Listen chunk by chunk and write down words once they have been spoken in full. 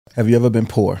Have you ever been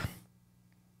poor?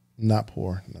 Not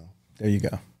poor, no. There you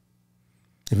go.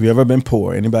 Have you ever been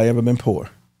poor? Anybody ever been poor?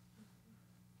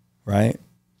 Right?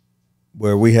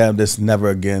 Where we have this never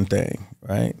again thing,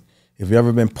 right? If you've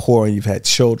ever been poor and you've had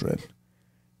children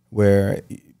where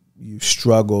you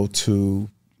struggle to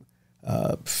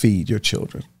feed your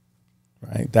children,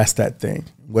 right? That's that thing.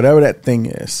 Whatever that thing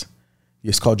is,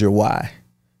 it's called your why.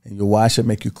 And your why should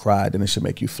make you cry, then it should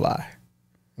make you fly.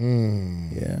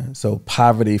 Yeah. So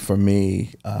poverty for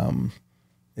me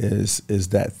is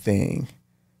that thing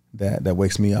that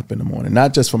wakes me up in the morning,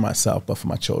 not just for myself, but for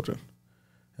my children.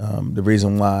 The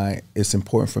reason why it's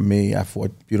important for me, I have 4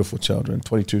 beautiful children,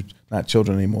 22, not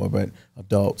children anymore, but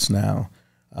adults now.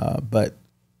 But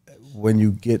when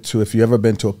you get to, if you've ever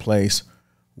been to a place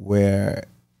where,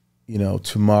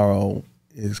 tomorrow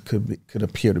could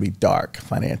appear to be dark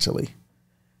financially,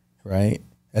 right?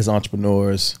 As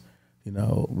entrepreneurs,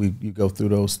 you go through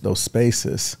those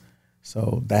spaces.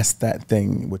 So that's that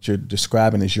thing. What you're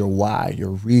describing is your why, your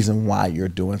reason why you're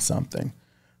doing something.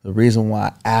 The reason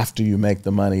why after you make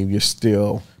the money, you're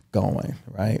still going,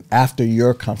 right? After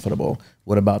you're comfortable,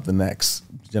 what about the next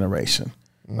generation,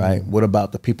 right? What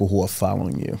about the people who are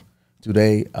following you?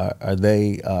 Are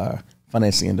they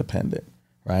financially independent,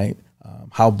 right?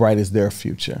 How bright is their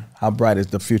future? How bright is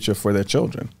the future for their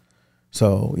children?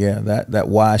 So yeah, that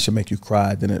why should make you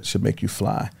cry, then it should make you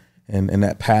fly. And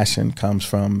that passion comes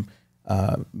from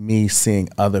me seeing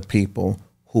other people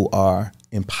who are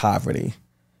in poverty,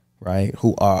 right?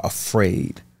 Who are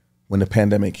afraid. When the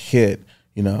pandemic hit,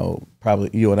 probably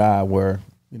you and I were,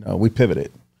 we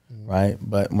pivoted, right?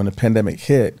 But when the pandemic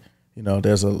hit,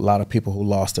 there's a lot of people who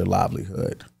lost their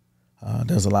livelihood.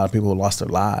 There's a lot of people who lost their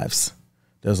lives.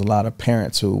 There's a lot of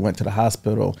parents who went to the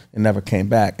hospital and never came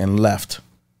back and left,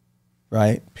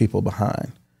 right? People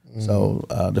behind. So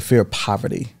the fear of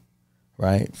poverty,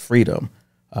 right? Freedom.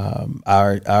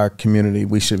 Our community,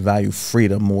 we should value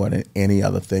freedom more than any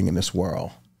other thing in this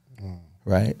world,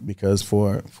 right? Because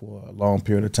for a long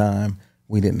period of time,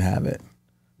 we didn't have it.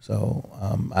 So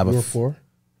I was for?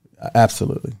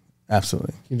 Absolutely.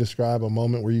 Absolutely. Can you describe a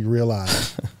moment where you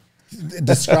realized,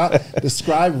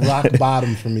 describe rock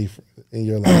bottom for me in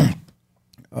your life?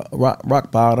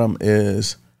 Rock bottom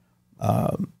is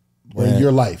in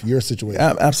your life, your situation.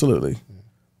 Absolutely.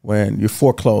 When you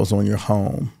foreclose on your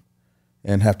home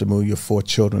and have to move your 4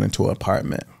 children into an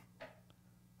apartment,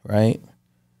 right?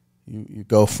 You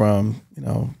go from,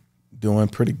 doing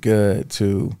pretty good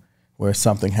to where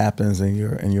something happens in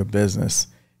your business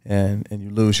and you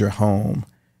lose your home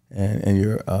and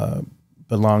your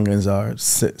belongings are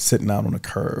sitting out on a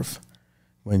curve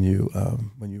when you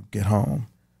get home,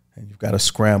 and you've got to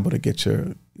scramble to get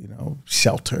your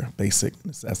shelter, basic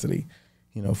necessity,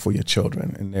 for your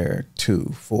children, and they're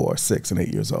 2, 4, 6, and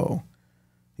 8 years old.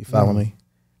 You follow me?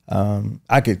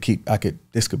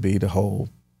 This could be the whole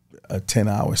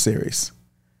 10-hour series.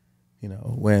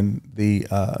 When the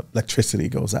electricity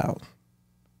goes out,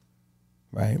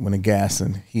 right? When the gas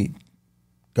and heat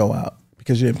go out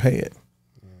because you didn't pay it.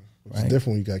 It's different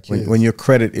when you got kids. When your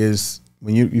credit is,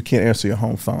 when you can't answer your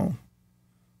home phone.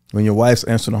 When your wife's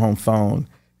answering the home phone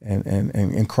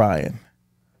and crying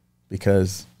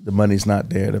because the money's not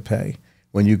there to pay.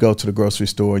 When you go to the grocery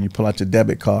store and you pull out your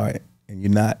debit card and you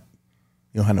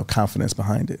don't have no confidence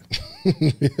behind it.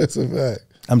 That's a fact.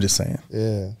 I'm just saying.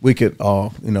 Yeah. We could all,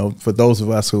 for those of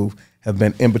us who have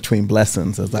been in between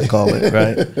blessings, as I call it,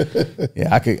 right?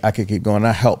 Yeah, I could keep going.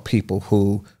 I help people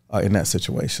who are in that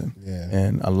situation. Yeah.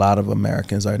 And a lot of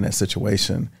Americans are in that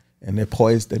situation, and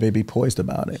they may be poised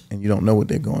about it, and you don't know what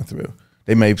they're going through.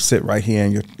 They may sit right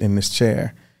here in this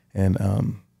chair and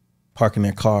parking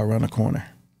their car around the corner.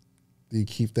 Do you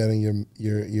keep that in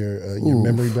your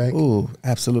memory bank? Ooh,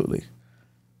 absolutely.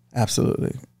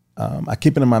 Absolutely. I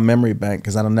keep it in my memory bank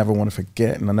because I don't never want to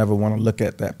forget, and I never want to look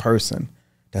at that person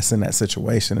that's in that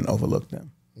situation and overlook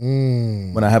them.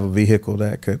 When I have a vehicle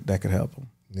that could help them.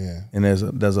 Yeah. And there's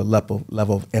a level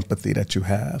of empathy that you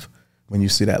have when you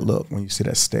see that look, when you see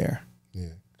that stare.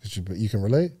 Yeah. You can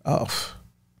relate? Oh,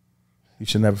 you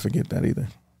should never forget that either.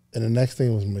 And the next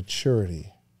thing was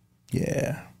maturity.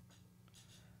 Yeah.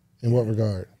 In what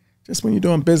regard? Just when you're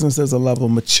doing business, there's a level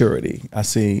of maturity. I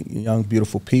see young,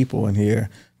 beautiful people in here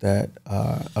that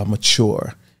are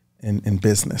mature in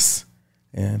business,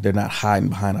 and they're not hiding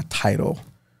behind a title.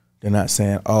 They're not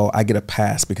saying, "Oh, I get a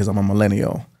pass because I'm a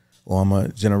millennial or I'm a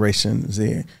Generation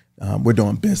Z." We're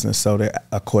doing business, so they're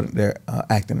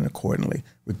acting accordingly,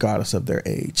 regardless of their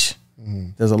age.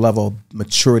 There's a level of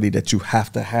maturity that you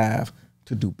have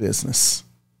to do business,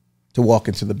 to walk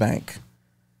into the bank,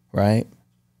 right?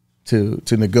 To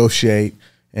negotiate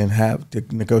and have to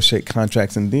negotiate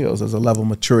contracts and deals. There's a level of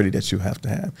maturity that you have to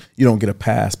have. You don't get a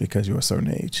pass because you're a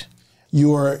certain age.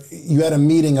 You had a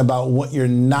meeting about what you're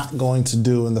not going to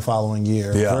do in the following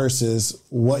year versus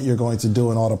what you're going to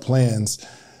do in all the plans.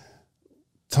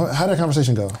 How did that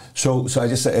conversation go? So I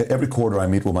just say every quarter I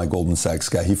meet with my Goldman Sachs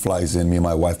guy. He flies in, me and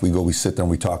my wife, we sit there and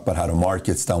we talk about how the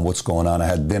market's done, what's going on. I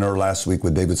had dinner last week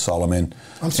with David Solomon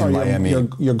in Miami.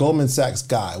 Your Goldman Sachs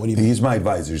guy, what do you mean? He's my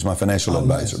advisor, he's my financial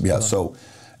advisor. Nice. Yeah, right. So,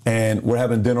 and we're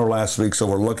having dinner last week, so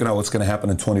we're looking at what's going to happen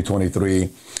in 2023.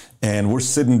 And we're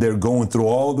sitting there going through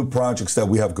all the projects that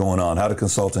we have going on, how the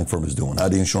consulting firm is doing, how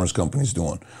the insurance company is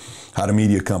doing, how the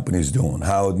media company is doing,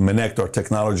 how Manect, our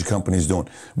technology company, is doing.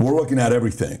 We're looking at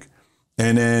everything.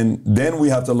 And then we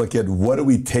have to look at what are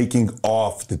we taking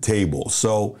off the table.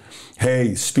 So,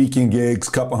 hey, speaking gigs,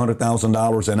 couple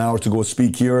 $100,000 an hour to go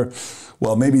speak here.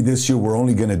 Well, maybe this year we're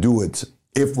only going to do it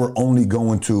if we're only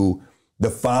going to the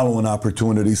following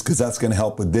opportunities, because that's going to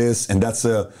help with this, and that's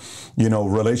a,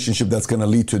 relationship that's going to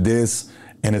lead to this,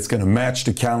 and it's going to match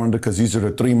the calendar because these are the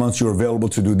 3 months you're available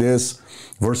to do this,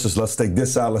 versus let's take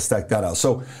this out, let's take that out.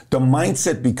 So the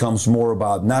mindset becomes more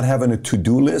about not having a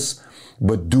to-do list,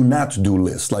 but do not do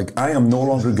list. Like, I am no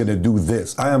longer going to do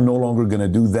this. I am no longer going to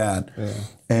do that. Yeah.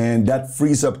 And that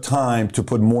frees up time to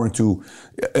put more into,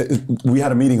 we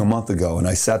had a meeting a month ago, and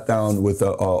I sat down with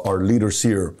our leaders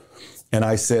here. And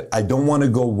I said, I don't want to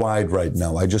go wide right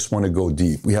now. I just want to go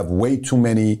deep. We have way too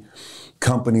many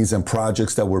companies and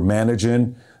projects that we're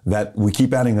managing that we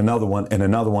keep adding another one and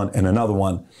another one and another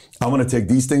one. I want to take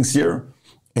these things here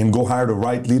and go hire the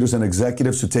right leaders and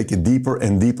executives to take it deeper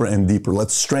and deeper and deeper.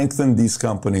 Let's strengthen these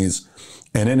companies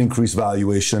and then increase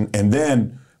valuation and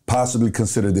then possibly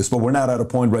consider this. But we're not at a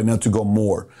point right now to go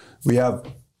more. We have,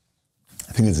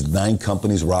 I think it's 9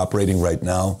 companies we're operating right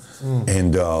now,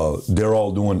 and they're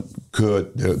all doing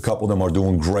good. A couple of them are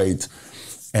doing great,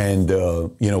 and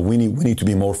we need to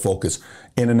be more focused.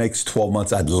 In the next 12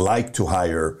 months, I'd like to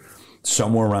hire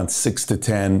somewhere around 6 to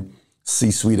 10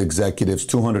 C-suite executives,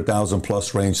 200,000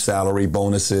 plus range salary,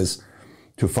 bonuses,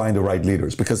 to find the right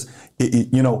leaders. Because,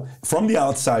 from the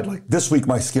outside, like this week,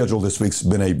 my schedule this week's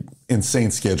been a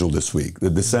insane schedule this week.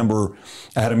 December,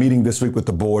 I had a meeting this week with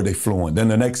the board, they flew in. Then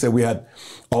the next day we had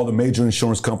all the major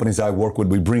insurance companies I work with,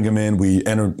 we bring them in, we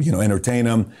entertain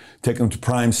them, take them to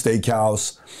Prime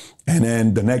Steakhouse. And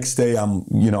then the next day I'm,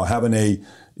 having a,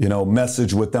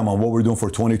 message with them on what we're doing for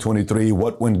 2023,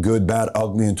 what went good, bad,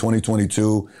 ugly in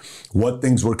 2022, what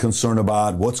things we're concerned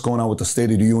about, what's going on with the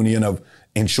State of the Union of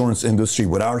insurance industry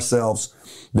with ourselves.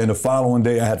 Then the following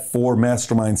day, I had 4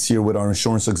 masterminds here with our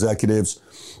insurance executives.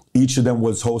 Each of them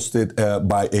was hosted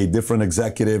by a different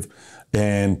executive.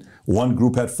 And one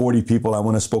group had 40 people. I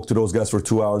went and spoke to those guys for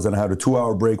 2 hours. And I had a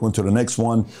 2-hour break, went to the next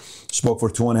one, spoke for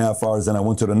 2.5 hours. Then I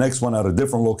went to the next one at a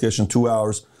different location, 2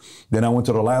 hours. Then I went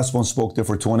to the last one, spoke there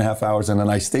for 2.5 hours. And then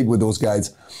I stayed with those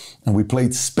guys and we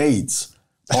played spades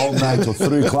all night till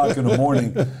 3 o'clock in the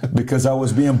morning because I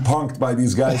was being punked by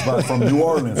these guys from New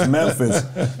Orleans, Memphis,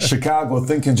 Chicago,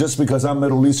 thinking just because I'm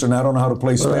Middle Eastern, I don't know how to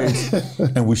play spades.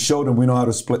 And we showed them we know how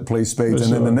to play spades.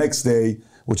 And then the next day,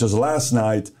 which was last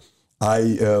night,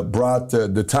 I brought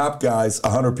the top guys,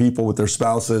 100 people with their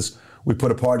spouses. We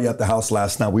put a party at the house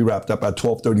last night. We wrapped up at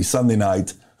 12:30 Sunday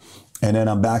night. And then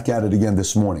I'm back at it again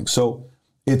this morning. So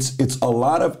it's a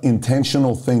lot of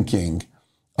intentional thinking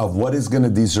of what is going to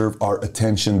deserve our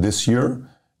attention this year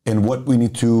and what we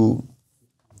need to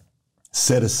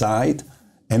set aside,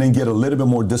 and then get a little bit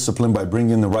more discipline by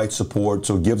bringing in the right support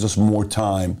so it gives us more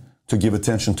time to give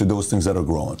attention to those things that are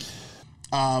growing.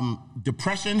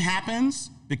 Depression happens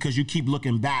because you keep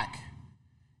looking back.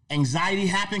 Anxiety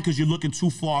happens because you're looking too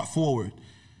far forward.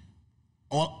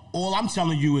 All I'm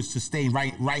telling you is to stay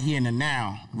right here in the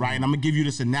now, right? And I'm gonna give you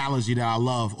this analogy that I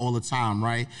love all the time,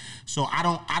 right? So I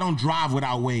don't drive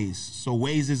without Waze. So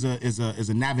Waze is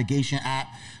a navigation app,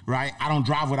 right? I don't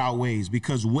drive without Waze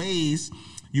because Waze,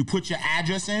 you put your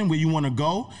address in where you want to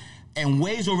go, and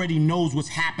Waze already knows what's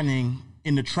happening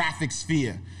in the traffic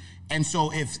sphere. And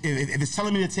so if it's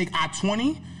telling me to take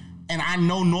I-20, and I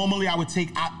know normally I would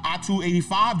take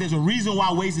I-285, there's a reason why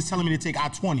Waze is telling me to take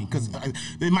I-20, because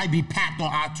it might be packed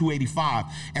on I-285.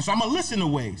 And so I'm gonna listen to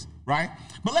Waze, right?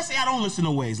 But let's say I don't listen to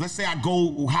Waze. Let's say I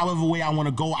go however way I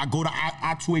wanna go. I go to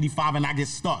I-285 and I get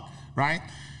stuck, right?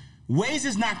 Waze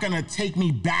is not gonna take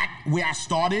me back where I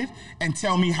started and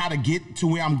tell me how to get to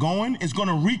where I'm going. It's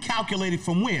gonna recalculate it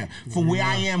from where? From where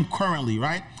I am currently,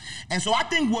 right? And so I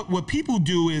think what people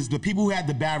do is the people who had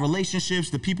the bad relationships,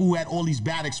 the people who had all these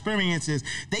bad experiences,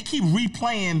 they keep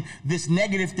replaying this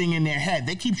negative thing in their head.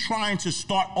 They keep trying to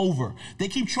start over. They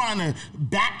keep trying to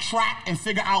backtrack and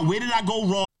figure out, where did I go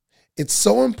wrong? It's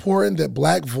so important that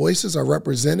Black voices are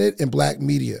represented in Black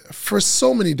media for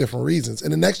so many different reasons.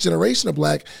 And the next generation of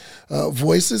Black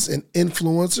voices and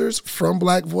influencers from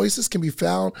Black voices can be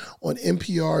found on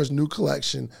NPR's new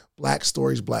collection, Black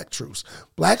Stories, Black Truths.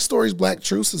 Black Stories, Black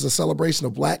Truths is a celebration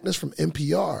of Blackness from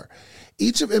NPR.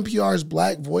 Each of NPR's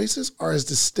Black voices are as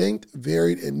distinct,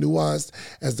 varied, and nuanced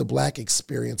as the Black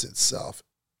experience itself.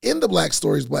 In the Black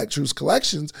Stories, Black Truths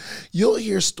collections, you'll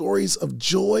hear stories of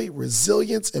joy,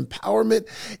 resilience, empowerment,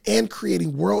 and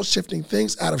creating world-shifting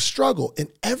things out of struggle.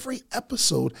 And every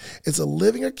episode is a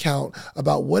living account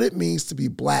about what it means to be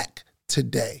Black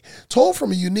today, told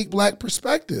from a unique Black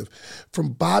perspective.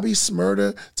 From Bobby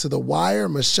Shmurda to The Wire,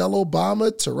 Michelle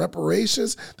Obama to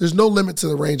reparations, there's no limit to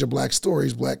the range of Black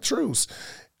stories, Black truths.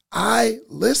 I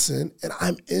listen and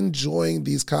I'm enjoying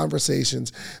these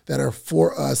conversations that are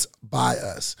for us, by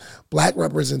us. Black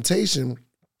representation,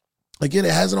 again,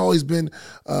 it hasn't always been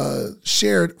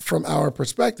shared from our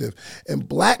perspective. And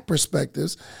Black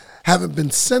perspectives haven't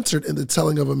been censored in the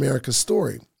telling of America's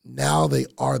story. Now they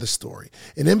are the story.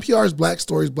 In NPR's Black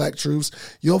Stories, Black Truths,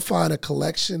 you'll find a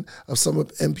collection of some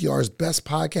of NPR's best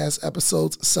podcast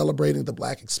episodes celebrating the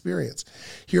Black experience.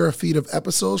 Here are a feed of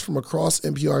episodes from across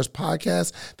NPR's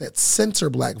podcasts that center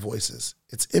Black voices.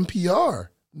 It's NPR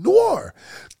Noir.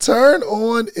 Turn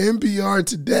on NPR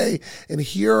today and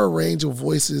hear a range of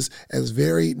voices as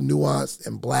varied, nuanced,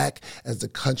 and Black as the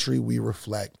country we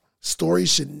reflect.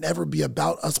 Stories should never be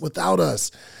about us without us.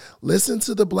 Listen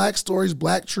to the Black Stories,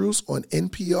 Black Truths on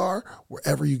NPR,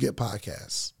 wherever you get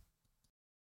podcasts.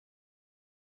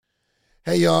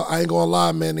 Hey, y'all, I ain't gonna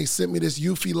lie, man. They sent me this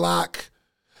Eufy lock.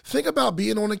 Think about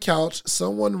being on the couch.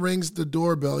 Someone rings the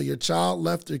doorbell. Your child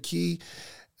left their key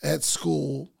at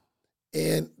school,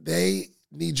 and they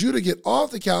need you to get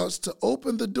off the couch to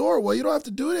open the door. Well, you don't have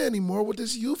to do it anymore with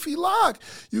this Eufy lock.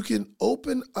 You can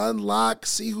open, unlock,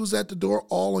 see who's at the door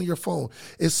all on your phone.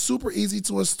 It's super easy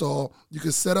to install. You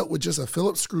can set up with just a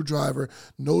Phillips screwdriver,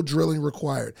 no drilling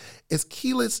required. It's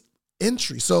keyless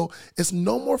entry, so it's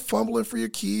no more fumbling for your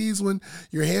keys when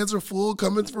your hands are full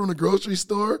coming from the grocery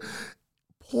store.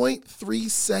 0.3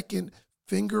 second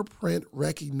fingerprint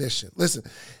recognition. Listen,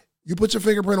 you put your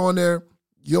fingerprint on there.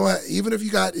 You don't have, even if you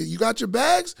got your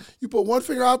bags, you put one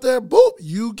finger out there, boop,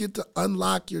 you get to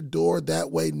unlock your door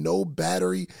that way. No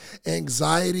battery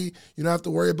anxiety. You don't have to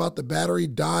worry about the battery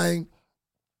dying.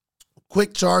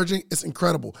 Quick charging, it's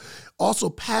incredible.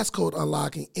 Also, passcode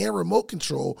unlocking and remote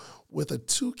control with a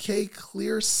 2K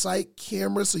clear sight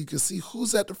camera so you can see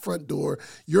who's at the front door.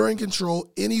 You're in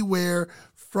control anywhere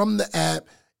from the app.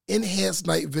 Enhanced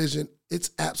night vision.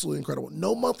 It's absolutely incredible.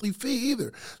 No monthly fee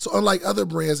either. So unlike other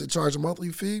brands that charge a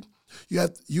monthly fee, you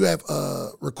have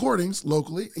recordings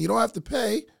locally, and you don't have to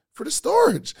pay for the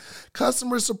storage.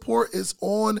 Customer support is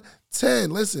on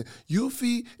 10. Listen,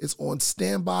 Eufy is on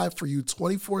standby for you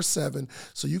 24/7,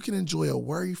 so you can enjoy a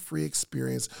worry-free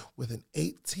experience with an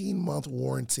 18-month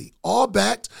warranty, all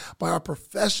backed by our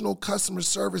professional customer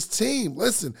service team.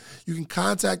 Listen, you can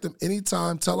contact them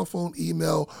anytime, telephone,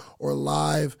 email, or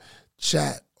live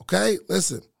chat. Okay,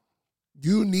 listen,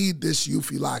 you need this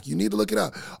Eufy lock. You need to look it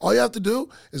up. All you have to do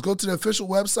is go to the official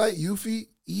website, Eufy,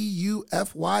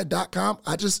 EUFY.com.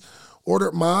 I just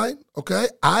ordered mine, okay?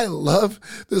 I love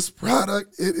this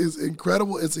product. It is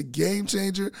incredible. It's a game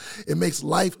changer. It makes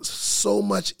life so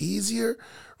much easier,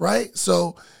 right?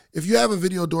 So if you have a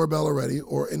video doorbell already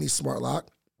or any smart lock,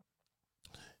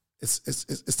 it's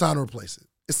time to replace it.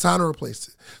 It's time to replace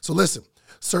it. So listen,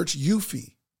 search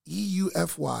Eufy,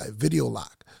 EUFY, video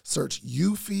lock. Search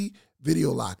Eufy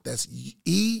video lock. That's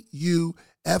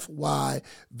EUFY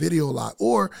video lock.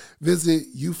 Or visit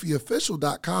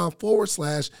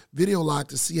eufyofficial.com/video lock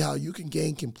to see how you can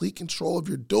gain complete control of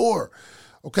your door.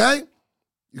 Okay?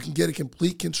 You can get a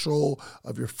complete control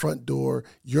of your front door,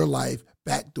 your life,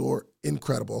 back door.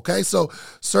 Incredible. Okay? So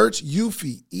search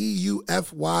Eufy,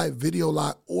 EUFY video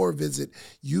lock, or visit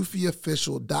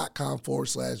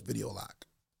eufyofficial.com/video lock.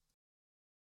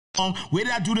 Where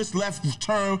did I do this left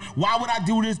turn? Why would I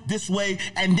do this way?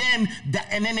 And then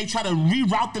they try to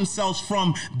reroute themselves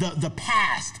from the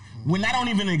past when that don't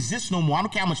even exist no more. I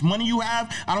don't care how much money you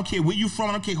have. I don't care where you from.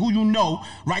 I don't care who you know,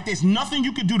 right? There's nothing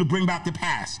you can do to bring back the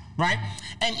past, right?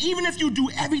 And even if you do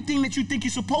everything that you think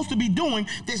you're supposed to be doing,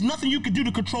 there's nothing you can do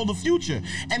to control the future.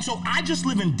 And so I just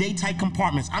live in day-tight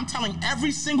compartments. I'm telling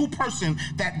every single person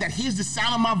that hears the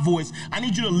sound of my voice, I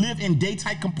need you to live in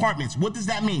day-tight compartments. What does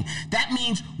that mean? That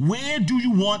means, where do you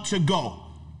want to go?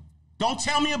 Don't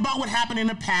tell me about what happened in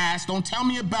the past. Don't tell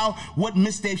me about what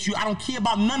mistakes I don't care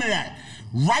about none of that.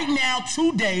 Right now,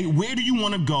 today, where do you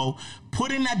want to go?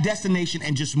 Put in that destination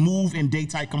and just move in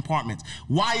day-tight compartments.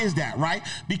 Why is that, right?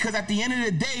 Because at the end of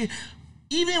the day,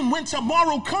 even when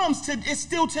tomorrow comes, it's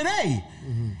still today.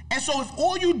 Mm-hmm. And so if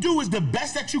all you do is the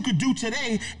best that you could do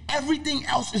today, everything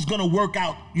else is going to work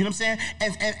out. You know what I'm saying?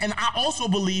 And I also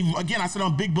believe, again, I said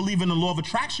I'm a big believer in the law of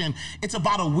attraction. It's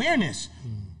about awareness.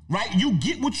 Mm-hmm. Right? You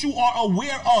get what you are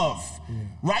aware of,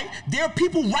 right? There are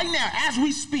people right now, as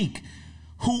we speak,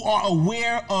 who are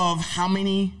aware of how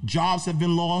many jobs have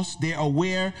been lost. They're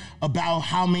aware about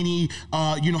how many,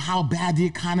 how bad the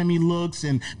economy looks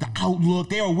and the outlook.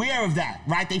 They're aware of that,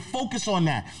 right? They focus on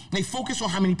that. They focus on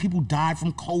how many people died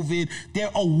from COVID.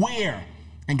 They're aware.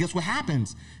 And guess what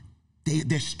happens?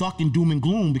 They're stuck in doom and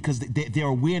gloom because their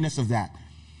awareness of that.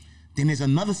 Then there's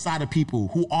another side of people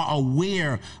who are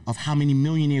aware of how many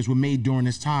millionaires were made during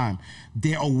this time.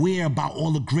 They're aware about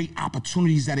all the great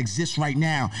opportunities that exist right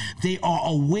now. They are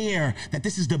aware that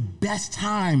this is the best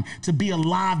time to be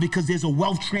alive because there's a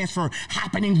wealth transfer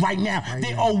happening right now.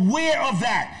 They're aware of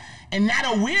that. And that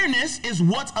awareness is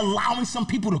what's allowing some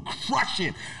people to crush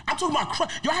it. I'm talking about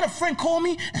crush. Yo, I had a friend call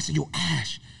me and said, yo,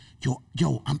 Ash,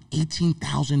 yo, I'm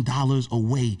 $18,000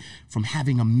 away from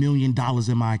having $1 million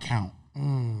in my account.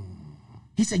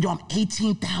 He said, yo, I'm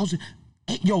 18,000.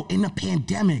 Yo, in the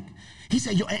pandemic. He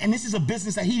said, yo, and this is a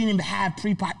business that he didn't even have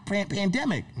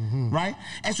pre-pandemic, right?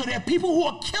 And so there are people who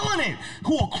are killing it,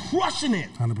 who are crushing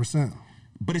it. 100%.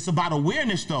 But it's about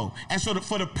awareness, though. And so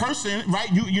for the person, right,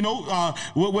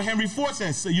 what Henry Ford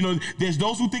says, so, there's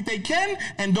those who think they can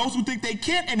and those who think they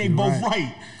can't, and they both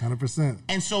right. 100%.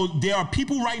 And so there are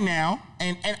people right now,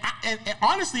 and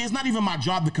honestly, it's not even my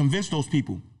job to convince those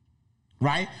people,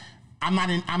 right? I'm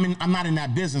not in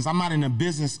that business. I'm not in the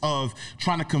business of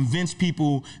trying to convince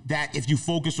people that if you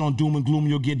focus on doom and gloom,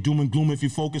 you'll get doom and gloom. If you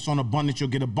focus on abundance,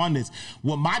 you'll get abundance.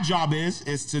 What my job is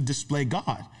to display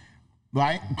God,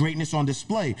 right? Greatness on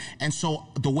display. And so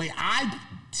the way I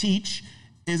teach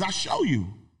is I show you.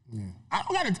 Yeah. I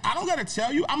don't gotta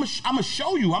tell you. I'm gonna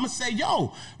show you. I'm gonna say,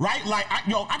 yo, right? Like,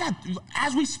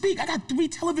 as we speak, I got 3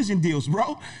 television deals,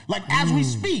 bro. Like, as we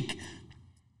speak.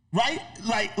 Right?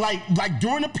 Like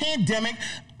during the pandemic,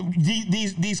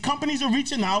 these companies are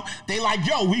reaching out. They like,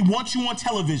 yo, we want you on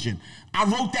television. I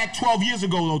wrote that 12 years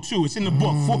ago, though, too. It's in the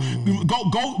book.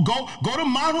 Go to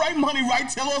Mind Right Money, right?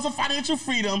 Tellers of Financial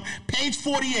Freedom, page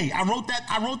 48. I wrote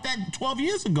that 12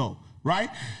 years ago, right?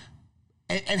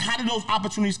 And how did those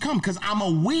opportunities come? Because I'm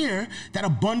aware that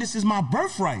abundance is my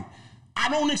birthright. I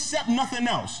don't accept nothing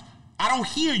else. I don't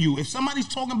hear you. If somebody's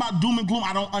talking about doom and gloom,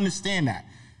 I don't understand that.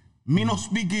 Me no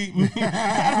speak it.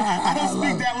 I don't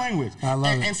speak that language. I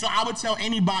love it. And so I would tell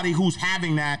anybody who's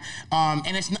having that,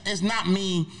 and it's not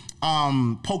me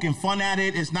poking fun at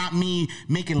it. It's not me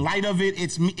making light of it.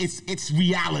 It's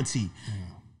reality. Yeah.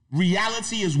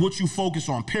 Reality is what you focus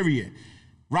on. Period.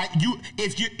 Right?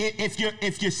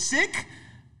 If you're sick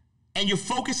and you're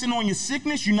focusing on your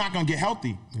sickness, you're not gonna get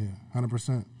healthy. Yeah,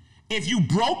 100%. If you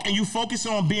broke and you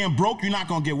focusing on being broke, you're not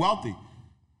gonna get wealthy.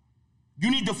 You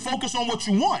need to focus on what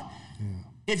you want.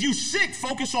 Yeah. If you sick,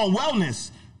 focus on wellness.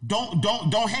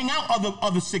 Don't hang out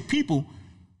other sick people.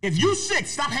 If you sick,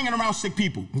 stop hanging around sick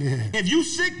people. Yeah. If you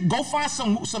sick, go find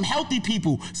some healthy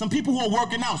people, some people who are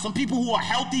working out, some people who are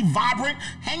healthy, vibrant.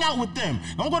 Hang out with them.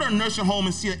 Don't go to a nursing home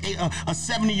and see a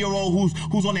 70-year-old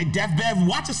who's on their deathbed.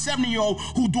 Watch a 70-year-old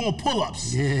who's doing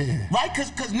pull-ups. Yeah. Right?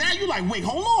 Because now you're like, wait,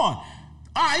 hold on. All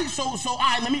right, so all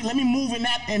right, let me move in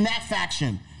that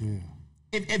faction. Yeah.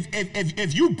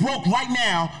 If you broke right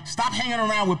now, stop hanging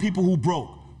around with people who broke.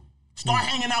 Start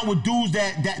hanging out with dudes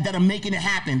that are making it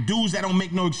happen. Dudes that don't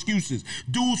make no excuses.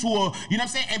 Dudes who are, you know what I'm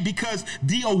saying? And because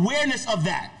the awareness of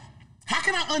that, how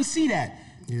can I unsee that?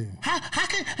 Yeah.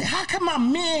 How can my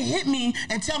man hit me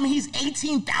and tell me he's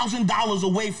 $18,000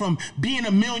 away from being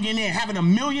a millionaire, having $1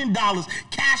 million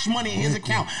cash money in his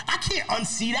account? I can't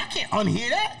unsee that. I can't unhear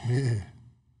that. Yeah.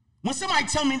 When somebody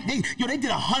tell me they did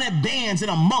 100 bands in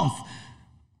a month.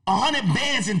 100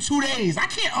 bands in 2 days. I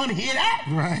can't unhear that.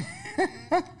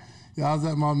 Right. Yeah, I was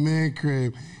at my man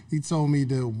crib. He told me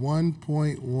that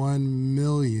 1.1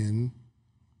 million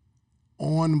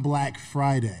on Black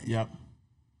Friday. Yep.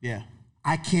 Yeah.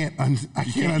 I can't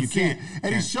unsee it.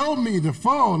 And he showed me the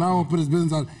phone. I don't put his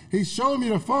business on. He showed me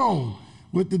the phone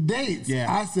with the dates. Yeah.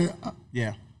 I said,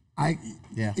 I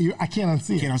can't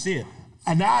unsee it. Can't unsee it.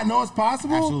 And now I know it's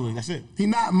possible. Absolutely, that's it. He's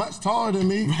not much taller than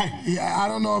me. Right. I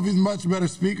don't know if he's much better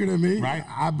speaker than me. Right.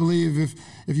 I believe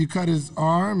if you cut his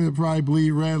arm, he'll probably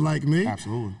bleed red like me.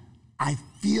 Absolutely. I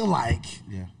feel like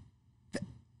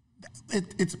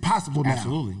it's possible now.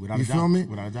 Absolutely, without a doubt. You feel me?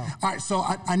 Without a doubt. All right, so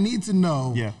I need to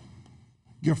know. Yeah.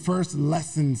 Your first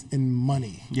lessons in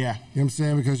money. Yeah. You know what I'm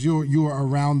saying? Because you are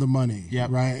around the money. Yeah.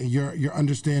 Right? You're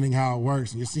understanding how it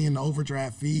works. And you're seeing the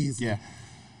overdraft fees. Yeah.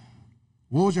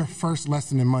 What was your first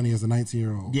lesson in money as a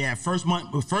 19-year-old? Yeah, first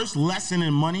lesson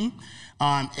in money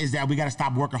is that we got to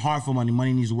stop working hard for money.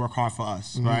 Money needs to work hard for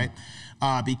us, right?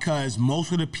 Because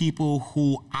most of the people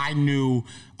who I knew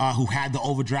who had the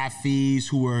overdraft fees,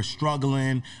 who were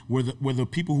struggling, were the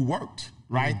people who worked,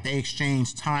 right? They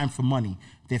exchanged time for money,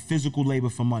 their physical labor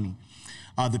for money.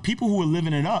 The people who were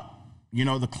living it up,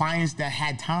 the clients that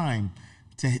had time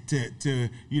to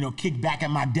kick back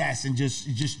at my desk and just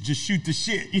shoot the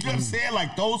shit. You know what I'm saying?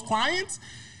 Like those clients,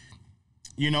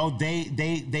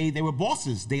 they were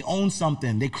bosses. They owned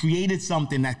something. They created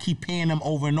something that keep paying them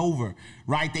over and over,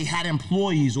 right? They had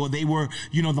employees, or they were,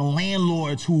 the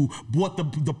landlords who bought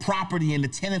the property and the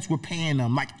tenants were paying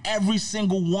them. Like every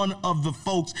single one of the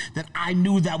folks that I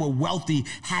knew that were wealthy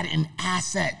had an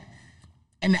asset,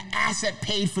 and the asset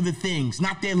paid for the things,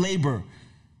 not their labor.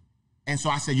 And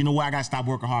so I said, you know what? I got to stop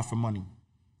working hard for money.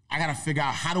 I got to figure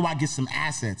out, how do I get some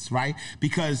assets, right?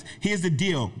 Because here's the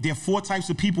deal. There are 4 types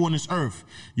of people on this earth.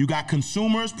 You got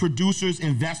consumers, producers,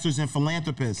 investors, and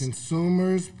philanthropists.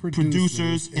 Consumers,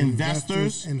 producers,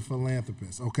 investors, and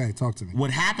philanthropists. Okay, talk to me.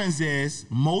 What happens is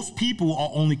most people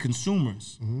are only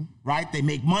consumers, right? They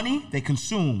make money, they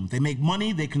consume. They make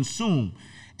money, they consume.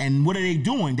 And what are they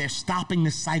doing? They're stopping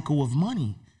the cycle of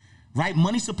money, right?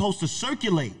 Money's supposed to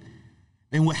circulate.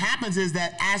 And what happens is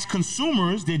that as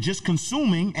consumers, they're just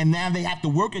consuming, and now they have to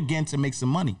work again to make some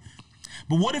money.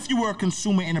 But what if you were a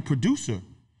consumer and a producer?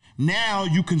 Now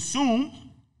you consume,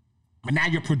 but now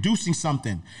you're producing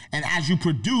something. And as you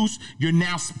produce, you're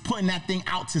now putting that thing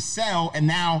out to sell, and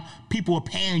now people are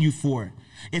paying you for it.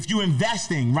 If you're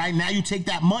investing, right, now you take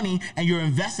that money and you're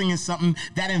investing in something,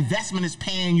 that investment is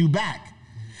paying you back.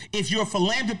 If you're a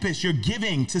philanthropist, you're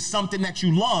giving to something that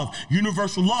you love.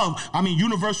 Universal law,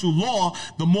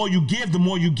 the more you give, the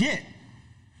more you get.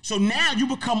 So now you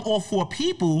become all 4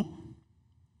 people,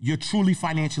 you're truly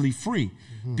financially free.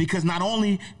 Because not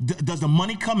only does the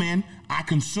money come in, I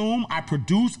consume, I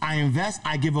produce, I invest,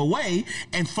 I give away,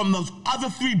 and from those other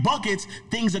 3 buckets,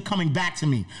 things are coming back to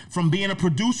me. From being a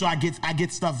producer, I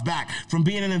get stuff back. From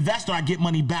being an investor, I get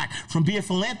money back. From being a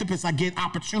philanthropist, I get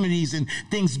opportunities and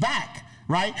things back.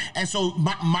 Right? And so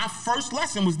my first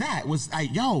lesson was like,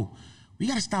 we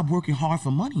got to stop working hard for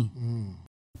money.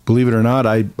 Believe it or not,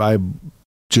 I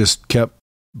just kept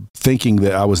thinking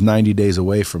that I was 90 days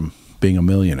away from being a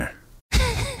millionaire.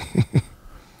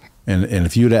 and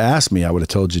if you'd have asked me, I would have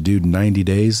told you, dude, 90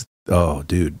 days. Oh,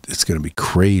 dude, it's going to be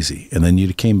crazy. And then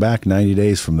you came back 90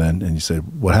 days from then and you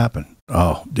said, what happened?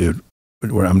 Oh, dude,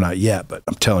 I'm not yet, but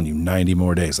I'm telling you 90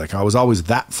 more days. Like I was always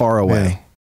that far away. Yeah.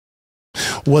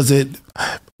 Was it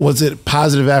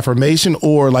positive affirmation,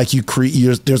 or like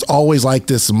there's always like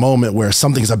this moment where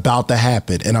something's about to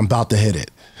happen and I'm about to hit it?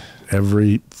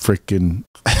 Every freaking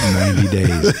 90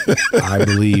 days, I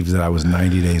believe that I was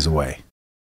 90 days away.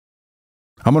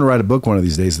 I'm going to write a book one of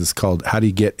these days that's called How Do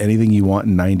You Get Anything You Want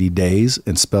in 90 Days,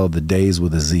 and spell the days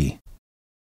with a Z.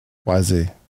 Why Z?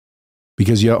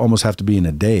 Because you almost have to be in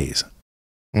a daze.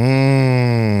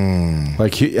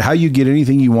 Like how you get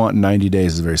anything you want in 90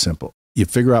 days is very simple. You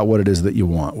figure out what it is that you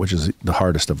want, which is the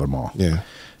hardest of them all. Yeah.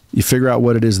 You figure out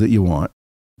what it is that you want.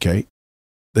 Okay.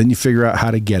 Then you figure out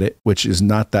how to get it, which is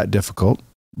not that difficult.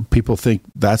 People think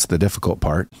that's the difficult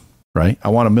part, right? I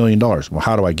want $1 million. Well,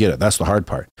 how do I get it? That's the hard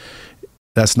part.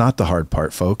 That's not the hard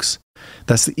part, folks.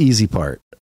 That's the easy part.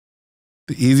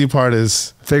 The easy part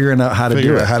is figuring out how to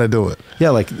do it.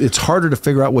 Yeah, like it's harder to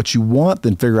figure out what you want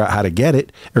than figure out how to get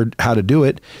it or how to do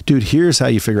it. Dude, here's how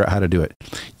you figure out how to do it.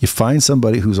 You find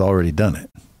somebody who's already done it,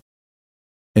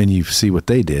 and you see what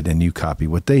they did, and you copy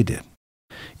what they did.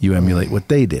 You emulate what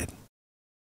they did.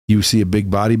 You see a big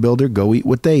bodybuilder, go eat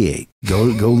what they ate. Go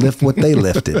lift what they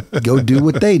lifted. Go do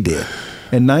what they did.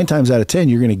 And 9 times out of 10,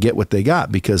 you're going to get what they got,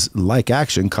 because like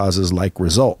action causes like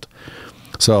result.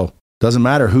 So doesn't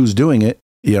matter who's doing it.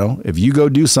 If you go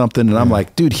do something and I'm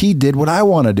like, dude, he did what I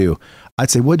want to do.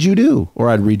 I'd say, what'd you do? Or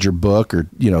I'd read your book or,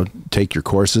 take your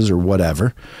courses or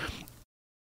whatever.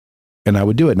 And I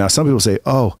would do it. Now, some people say,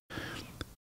 oh,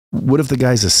 what if the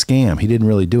guy's a scam? He didn't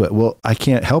really do it. Well, I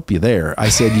can't help you there. I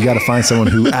said, you got to find someone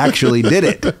who actually did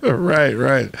it.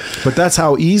 Right. But that's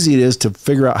how easy it is to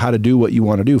figure out how to do what you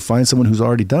want to do. Find someone who's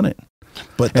already done it.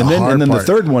 But then the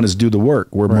third one is do the work,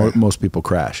 where most people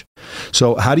crash.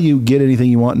 So how do you get anything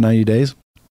you want in 90 days?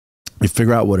 You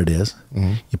figure out what it is.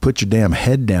 You put your damn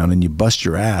head down and you bust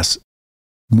your ass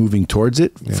moving towards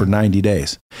it for 90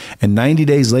 days. And 90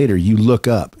 days later, you look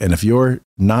up. And if you're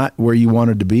not where you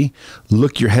wanted to be,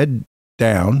 look your head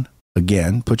down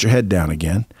again, put your head down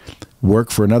again,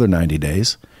 work for another 90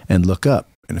 days and look up.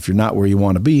 And if you're not where you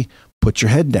want to be, put your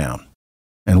head down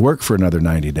and work for another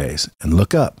 90 days and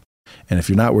look up. And if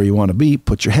you're not where you want to be,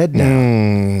 put your head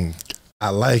down. I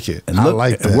like it. And look, I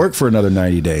like that. And work for another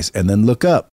 90 days and then look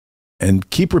up. And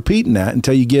keep repeating that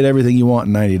until you get everything you want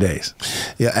in 90 days.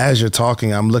 Yeah, as you're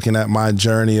talking, I'm looking at my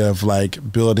journey of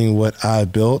like building what I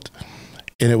built.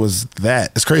 And it was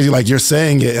that. It's crazy, like you're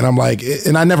saying it. And I'm like,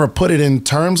 and I never put it in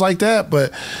terms like that,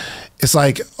 but it's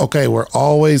like, okay, we're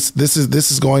always, this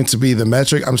is going to be the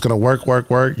metric. I'm just going to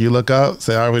work. You look up,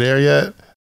 say, are we there yet?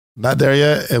 Not there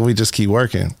yet. And we just keep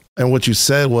working. And what you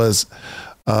said was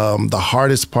the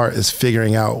hardest part is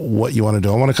figuring out what you want to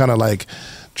do. I want to kind of like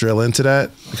drill into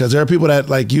that because there are people that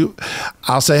like you,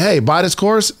 I'll say, hey, buy this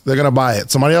course. They're going to buy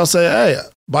it. Somebody else say, hey,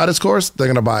 buy this course. They're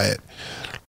going to buy it.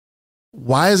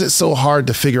 Why is it so hard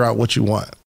to figure out what you want?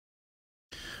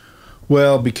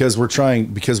 Well, because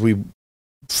we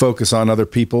focus on other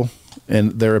people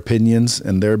and their opinions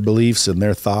and their beliefs and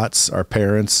their thoughts, our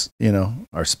parents,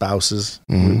 our spouses.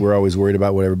 We're always worried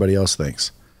about what everybody else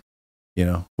thinks.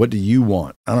 What do you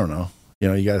want? I don't know.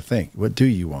 You got to think, what do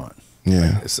you want?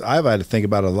 Yeah. I've had to think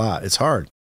about it a lot. It's hard.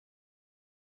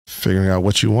 Figuring out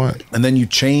what you want. And then you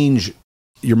change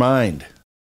your mind.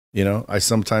 I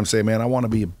sometimes say, man, I want to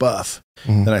be a buff.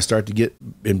 Then I start to get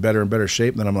in better and better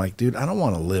shape. And then I'm like, dude, I don't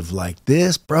want to live like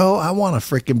this, bro. I want to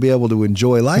freaking be able to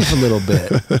enjoy life a little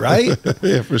bit. Right?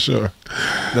 Yeah, for sure.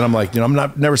 Then I'm like, I'm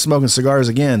never smoking cigars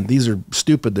again. These are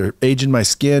stupid. They're aging my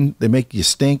skin. They make you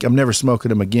stink. I'm never smoking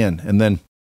them again. And then,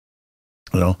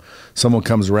 someone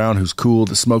comes around who's cool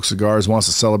to smoke cigars, wants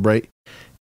to celebrate.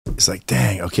 It's like,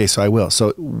 dang, okay, so I will.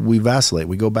 So we vacillate.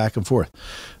 We go back and forth.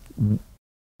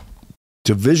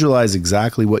 To visualize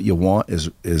exactly what you want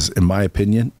is, in my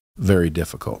opinion, very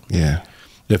difficult. Yeah.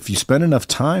 If you spend enough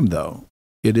time, though,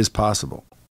 it is possible.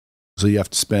 So you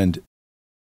have to spend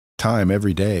time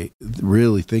every day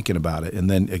really thinking about it. And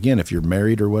then, again, if you're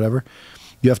married or whatever,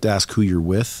 you have to ask who you're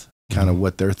with, kind of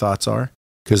what their thoughts are.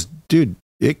 Because, dude,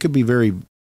 it could be very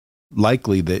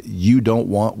likely that you don't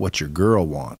want what your girl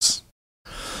wants.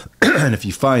 And if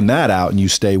you find that out and you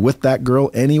stay with that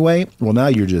girl anyway, well, now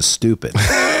you're just stupid.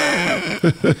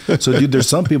 So, dude, there's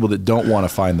some people that don't want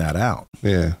to find that out.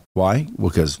 Yeah. Why? Well,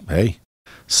 because, hey,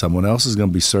 someone else is going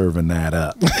to be serving that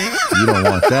up. You don't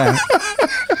want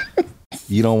that.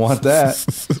 You don't want that.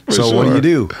 So what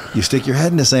do? You stick your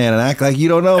head in the sand and act like you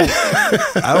don't know.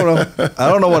 I don't know. I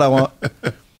don't know what I want.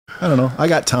 I don't know. I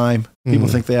got time. People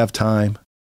think they have time.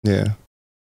 Yeah.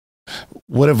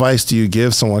 What advice do you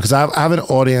give someone? Because I have an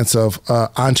audience of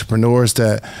entrepreneurs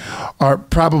that are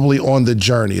probably on the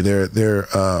journey. They're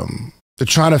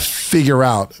trying to figure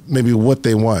out maybe what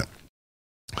they want.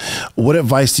 What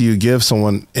advice do you give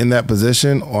someone in that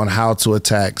position on how to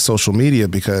attack social media?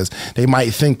 Because they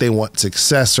might think they want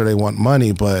success or they want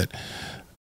money, but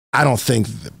I don't think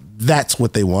that's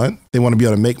what they want. They want to be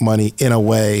able to make money in a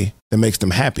way that makes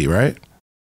them happy, right?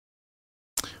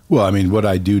 Well, I mean, what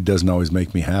I do doesn't always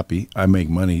make me happy. I make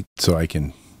money so I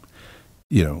can,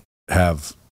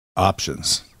 have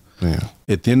options. Yeah.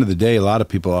 At the end of the day, a lot of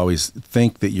people always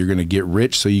think that you're going to get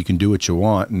rich so you can do what you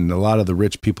want. And a lot of the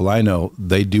rich people I know,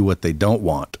 they do what they don't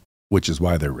want, which is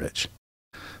why they're rich.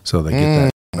 So they get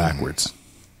that backwards.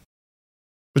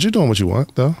 But you're doing what you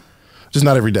want, though. Just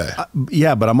not every day.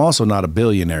 Yeah, but I'm also not a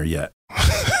billionaire yet.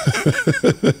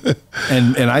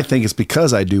 and I think it's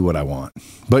because I do what I want.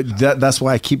 But that's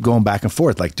why I keep going back and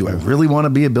forth. Like, do I really want to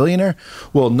be a billionaire?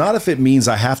 Well, not if it means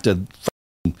I have to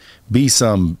be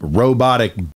some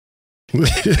robotic.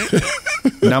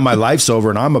 Now my life's over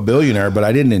and I'm a billionaire, but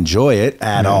I didn't enjoy it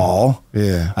at all.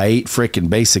 Yeah. I ate freaking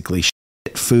basically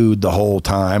shit food the whole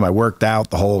time. I worked out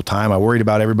the whole time. I worried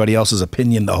about everybody else's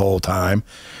opinion the whole time.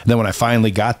 And then when I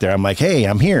finally got there, I'm like, hey,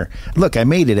 I'm here. Look, I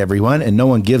made it, everyone. And no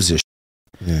one gives a shit.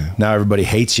 Yeah. Now everybody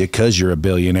hates you because you're a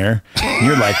billionaire.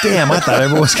 You're like, damn, I thought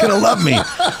everyone was going to love me.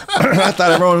 I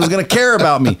thought everyone was going to care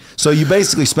about me. So you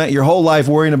basically spent your whole life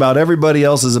worrying about everybody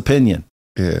else's opinion.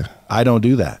 Yeah. I don't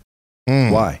do that.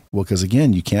 Why? Well, because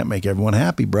again, you can't make everyone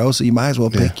happy, bro. So you might as well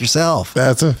pick yourself.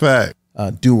 That's a fact.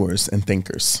 Doers and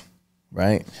thinkers,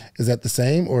 right? Is that the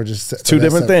same or just two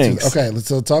different things? Okay,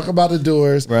 so talk about the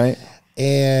doers, right?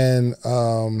 And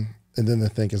then the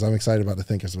thinkers. I'm excited about the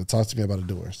thinkers, but talk to me about the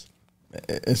doers.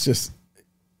 It's just,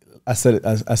 I say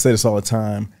this all the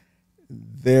time.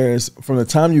 There's, from the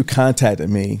time you contacted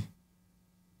me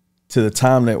to the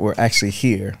time that we're actually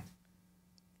here,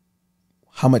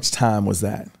 how much time was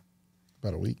that?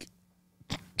 About a week.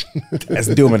 That's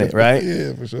doing it, right?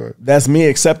 Yeah, for sure. That's me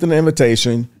accepting the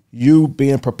invitation, you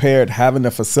being prepared, having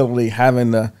the facility,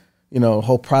 having the,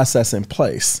 whole process in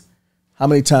place. How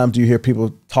many times do you hear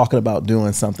people talking about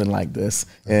doing something like this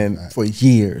and for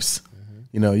years?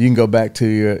 Mm-hmm. You can go back to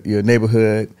your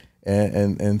neighborhood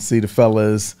and see the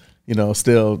fellas,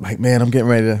 still like, man, I'm getting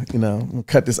ready to,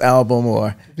 cut this album,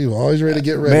 or people always ready to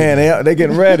get ready. Man, they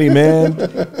getting ready,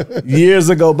 man. Years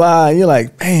go by, and you're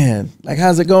like, man, like,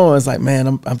 how's it going? It's like,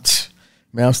 man,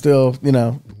 I'm still,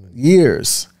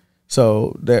 years.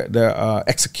 So there are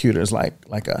executors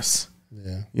like us,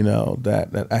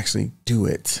 that actually do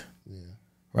it,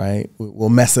 right? We'll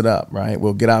mess it up, right?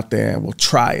 We'll get out there and we'll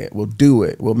try it. We'll do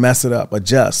it. We'll mess it up,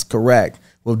 adjust, correct.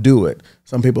 We'll do it.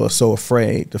 Some people are so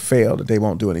afraid to fail that they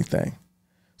won't do anything.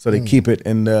 So they keep it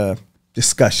in the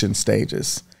discussion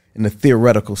stages, in the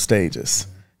theoretical stages,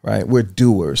 right? We're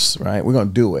doers, right? We're going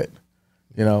to do it.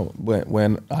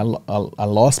 When I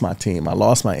lost my team, I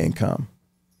lost my income.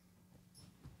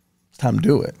 It's time to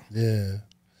do it. Yeah.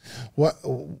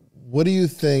 What do you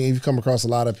think, if you come across a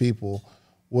lot of people,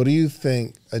 what do you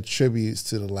think attributes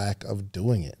to the lack of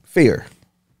doing it? Fear.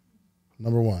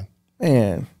 Number one.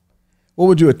 Man, what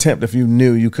would you attempt if you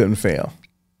knew you couldn't fail?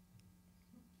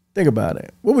 Think about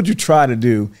it. What would you try to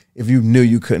do if you knew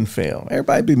you couldn't fail?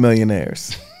 Everybody be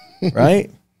millionaires,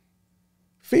 right?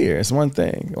 Fear is one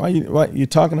thing. Why you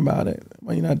talking about it?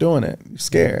 Why you not doing it? You're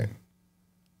scared.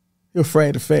 You're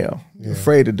afraid to fail. You're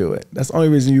afraid to do it. That's the only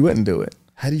reason you wouldn't do it.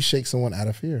 How do you shake someone out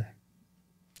of fear?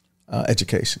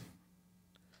 Education.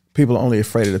 People are only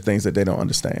afraid of the things that they don't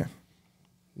understand.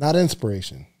 Not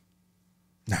inspiration.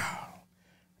 No.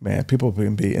 Man, people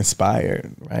can be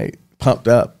inspired, right? Pumped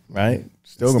up, right?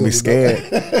 Still gonna be scared.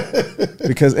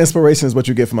 Because inspiration is what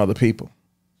you get from other people.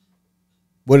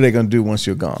 What are they gonna do once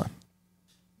you're gone?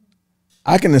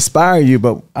 I can inspire you,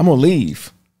 but I'm gonna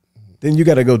leave. Then you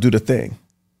gotta go do the thing.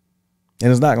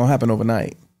 And it's not gonna happen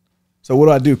overnight. So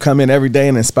what do? Come in every day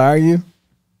and inspire you?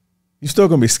 You're still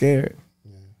gonna be scared.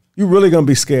 You're really gonna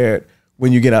be scared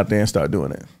when you get out there and start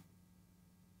doing it.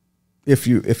 If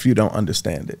you don't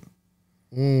understand it.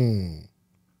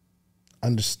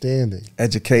 Understanding.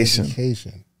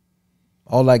 Education.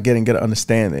 All that get an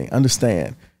understanding.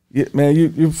 Understand.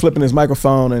 You're flipping this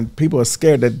microphone and people are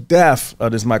scared to death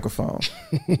of this microphone.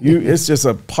 It's just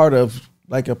a part of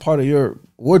your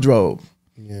wardrobe.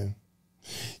 Yeah.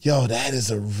 Yo, that is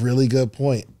a really good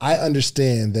point. I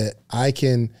understand that I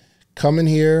can come in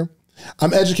here.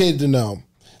 I'm educated to know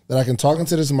that I can talk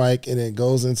into this mic and it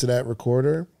goes into that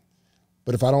recorder.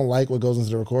 But if I don't like what goes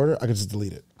into the recorder, I can just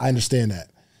delete it. I understand that.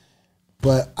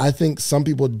 But I think some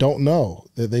people don't know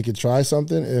that they could try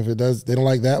something. And if they don't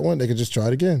like that one, they could just try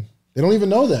it again. They don't even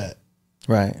know that.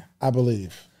 Right. I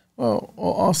believe. Well,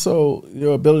 also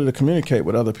your ability to communicate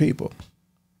with other people.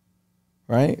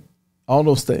 Right? All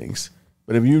those things.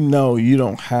 But if you know you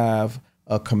don't have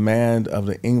a command of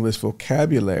the English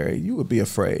vocabulary, you would be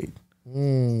afraid.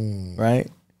 Right?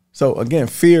 So again,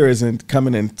 fear isn't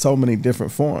coming in so many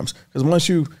different forms. Because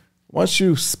once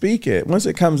you speak it, once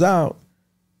it comes out,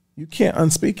 you can't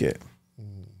unspeak it.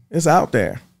 It's out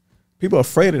there. People are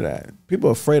afraid of that. People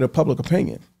are afraid of public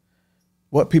opinion.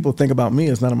 What people think about me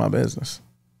is none of my business.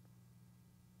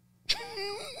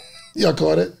 Y'all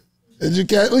caught it? We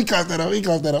caught that up. We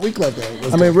clapped that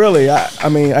up. I mean, really, I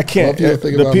can't.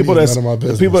 The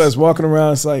people that's walking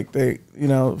around, it's like they,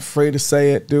 afraid to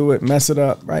say it, do it, mess it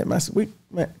up, right?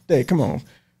 Dave, come on.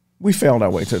 We failed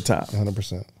our way to the top.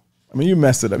 100%. I mean, you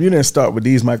messed it up. You didn't start with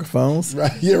these microphones.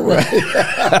 Right, you're right.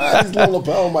 These little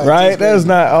lapel mics. Right? That's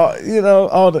not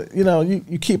all,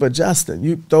 you keep adjusting.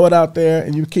 You throw it out there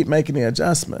and you keep making the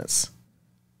adjustments.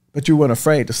 But you weren't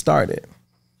afraid to start it.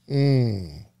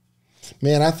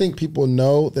 Man, I think people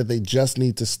know that they just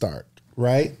need to start,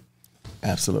 right?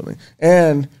 Absolutely.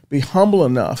 And be humble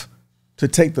enough to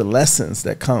take the lessons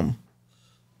that come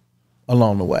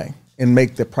along the way and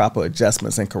make the proper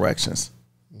adjustments and corrections.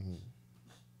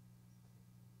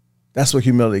 That's what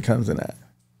humility comes in at,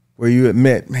 where you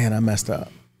admit, man, I messed up.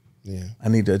 Yeah, I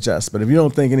need to adjust. But if you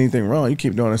don't think anything wrong, you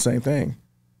keep doing the same thing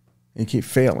and you keep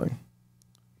failing.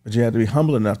 But you have to be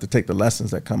humble enough to take the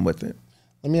lessons that come with it.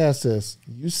 Let me ask this.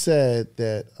 You said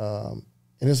that, and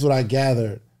this is what I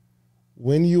gathered,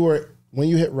 when you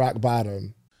hit rock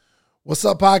bottom. What's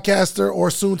up, podcaster or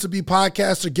soon-to-be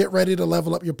podcaster? Get ready to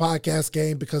level up your podcast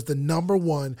game because the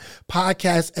 #1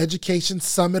 podcast education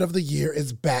summit of the year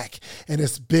is back. and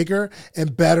it's bigger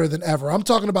and better than ever. I'm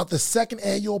talking about the second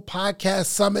annual Podcast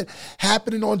Summit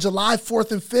happening on July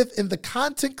 4th and 5th in the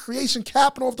content creation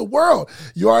capital of the world.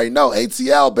 You already know,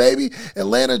 ATL, baby.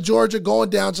 Atlanta, Georgia, going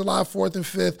down July 4th and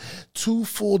 5th. 2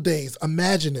 full days.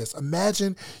 Imagine this.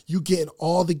 Imagine you getting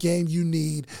all the game you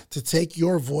need to take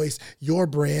your voice, your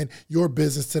brand, your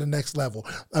business to the next level.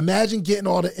 Imagine getting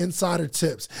all the insider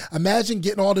tips. Imagine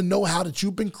getting all the know-how that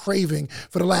you've been craving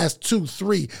for the last 2,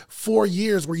 3, 4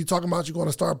 years where you're talking about you're going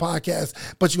to start a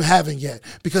podcast, but you haven't yet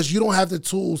because you don't have the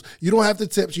tools, you don't have the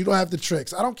tips, you don't have the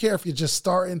tricks. I don't care if you're just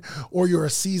starting or you're a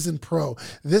seasoned pro.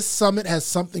 This summit has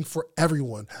something for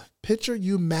everyone. Picture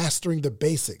you mastering the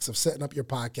basics of setting up your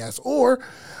podcast or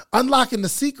unlocking the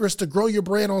secrets to grow your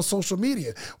brand on social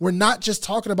media. We're not just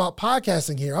talking about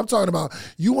podcasting here. I'm talking about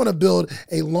you want to build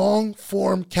a long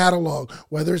form catalog,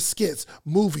 whether it's skits,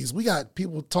 movies. We got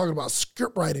people talking about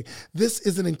script writing. This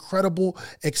is an incredible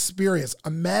experience.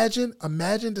 Imagine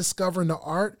discovering the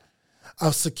art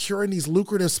of securing these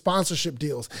lucrative sponsorship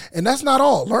deals. And that's not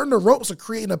all. Learn the ropes of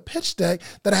creating a pitch deck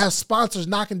that has sponsors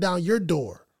knocking down your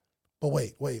door. But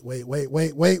wait.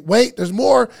 There's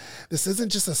more. This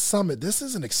isn't just a summit. This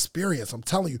is an experience. I'm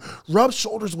telling you. Rub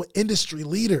shoulders with industry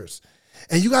leaders.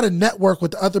 And you got to network with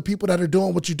the other people that are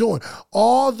doing what you're doing.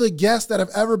 All the guests that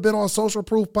have ever been on Social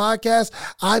Proof Podcast,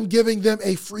 I'm giving them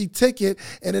a free ticket.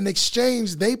 And in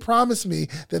exchange, they promise me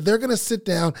that they're going to sit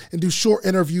down and do short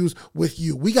interviews with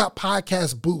you. We got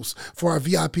podcast booths for our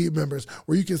VIP members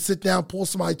where you can sit down, pull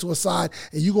somebody to a side,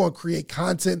 and you're going to create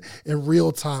content in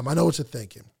real time. I know what you're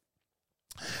thinking.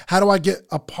 How do I get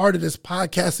a part of this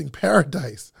podcasting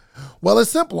paradise? Well,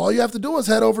 it's simple. All you have to do is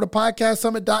head over to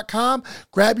podcastsummit.com,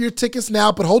 grab your tickets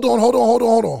now, but hold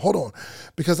on,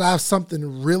 because I have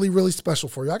something really, really special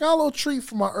for you. I got a little treat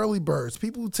for my early birds,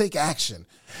 people who take action.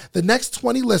 The next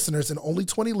 20 listeners and only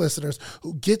 20 listeners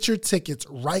who get your tickets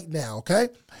right now, okay?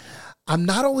 I'm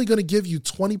not only going to give you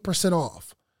 20%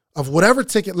 off of whatever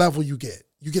ticket level you get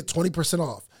 20%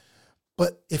 off.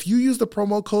 But if you use the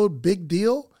promo code Big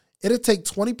Deal, it'll take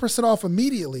 20% off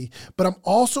immediately, but I'm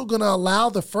also going to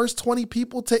allow the first 20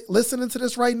 people listening to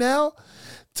this right now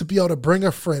to be able to bring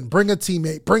a friend, bring a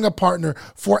teammate, bring a partner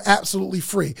for absolutely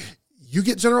free. You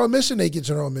get general admission, they get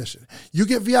general admission. You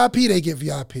get VIP, they get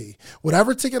VIP.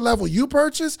 Whatever ticket level you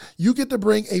purchase, you get to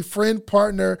bring a friend,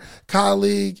 partner,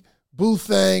 colleague, boo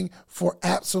thing for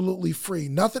absolutely free.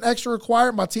 Nothing extra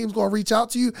required. My team's going to reach out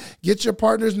to you, get your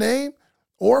partner's name,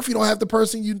 or if you don't have the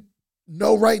person you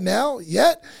know right now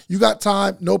yet, you got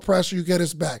time, no pressure, you get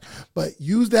us back. But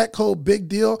use that code Big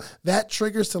Deal. That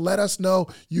triggers to let us know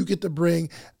you get to bring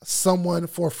someone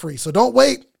for free. So don't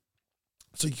wait.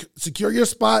 So secure your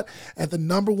spot at the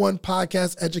 #1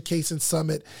 podcast education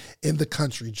summit in the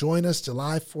country. Join us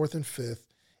July 4th and 5th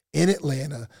in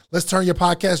Atlanta. Let's turn your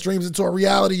podcast dreams into a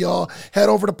reality, y'all. Head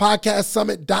over to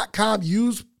podcastsummit.com.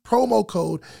 Use promo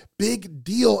code Big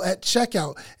Deal at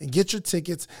checkout and get your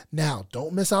tickets now.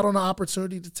 Don't miss out on the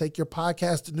opportunity to take your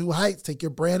podcast to new heights, take your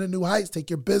brand to new heights, take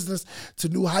your business to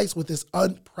new heights with this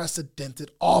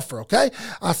unprecedented offer, okay?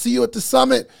 I'll see you at the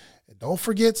summit. And don't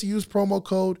forget to use promo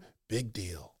code Big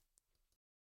Deal.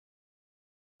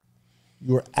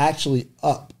 You were actually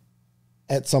up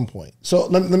at some point. So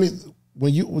let me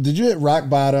did you hit rock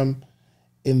bottom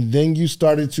and then you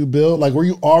started to build? Like, were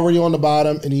you already on the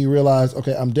bottom and then you realized,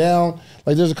 okay, I'm down?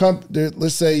 Like,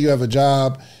 let's say you have a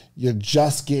job, you're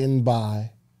just getting by,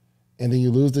 and then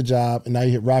you lose the job, and now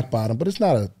you hit rock bottom. But it's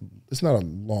not a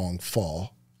long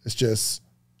fall. It's just,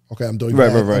 okay, I'm doing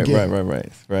right.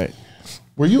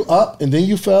 Were you up and then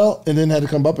you fell and then had to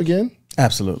come up again?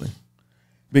 Absolutely,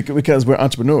 because we're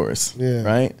entrepreneurs,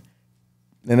 right?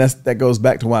 And that goes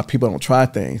back to why people don't try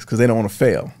things, because they don't want to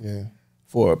fail. Yeah.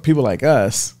 For people like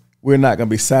us, we're not going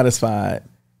to be satisfied,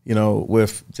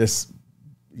 with just,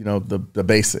 the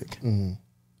basic. Mm-hmm.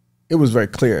 It was very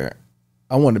clear.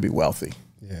 I wanted to be wealthy.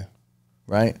 Yeah.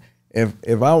 Right?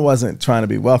 If I wasn't trying to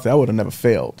be wealthy, I would have never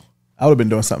failed. I would have been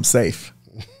doing something safe.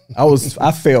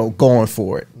 I failed going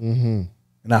for it. Mm-hmm.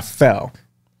 And I fell.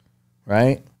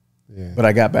 Right? Yeah. But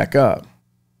I got back up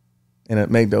and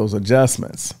it made those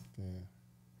adjustments. Yeah.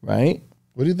 Right?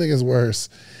 What do you think is worse?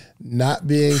 Not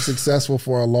being successful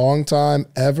for a long time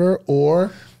ever,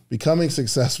 or becoming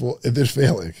successful and then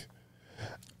failing?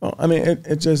 Well, I mean,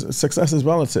 success is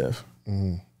relative,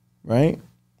 right?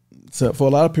 So for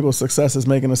a lot of people, success is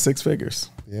making 6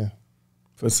 figures. Yeah.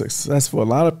 For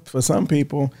some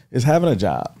people, is having a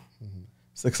job. Mm-hmm.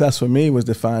 Success for me was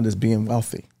defined as being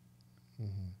wealthy.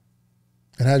 Mm-hmm.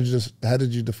 And how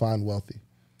did you define wealthy?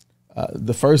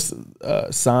 The first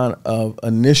sign of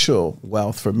initial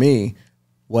wealth for me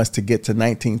was to get to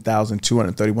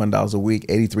 $19,231 a week,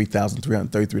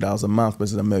 $83,333 a month,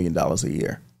 which is $1 million a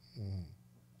year.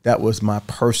 That was my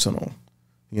personal,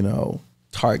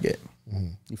 target.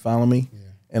 You follow me? Yeah.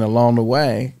 And along the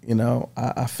way,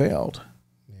 I failed.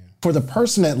 Yeah. For the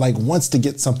person that wants to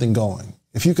get something going,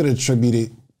 if you could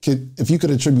attribute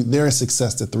their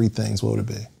success to three things, what would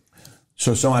it be?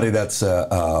 So somebody that's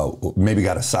maybe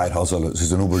got a side hustle,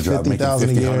 is an Uber driver, making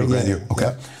 $50,000 a year. Okay.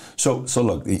 Yeah. So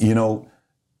look,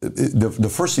 the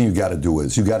first thing you got to do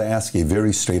is you got to ask a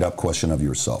very straight up question of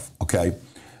yourself. Okay.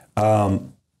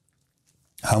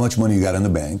 How much money you got in the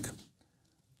bank?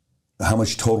 How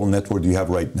much total net worth do you have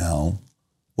right now?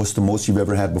 What's the most you've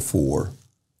ever had before?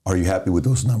 Are you happy with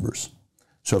those numbers?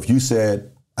 So if you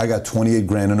said, I got 28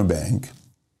 grand in the bank,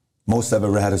 most I've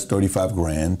ever had is 35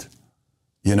 grand,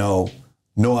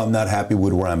 no, I'm not happy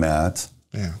with where I'm at,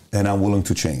 and I'm willing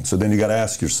to change. So then you got to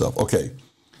ask yourself, okay,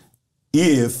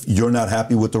 if you're not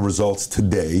happy with the results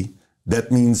today,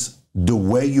 that means the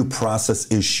way you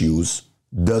process issues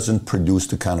doesn't produce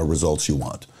the kind of results you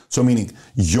want. So meaning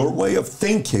your way of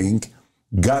thinking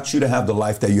got you to have the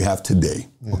life that you have today,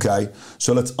 okay?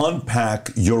 So let's unpack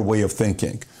your way of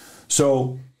thinking.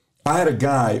 So I had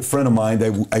a friend of mine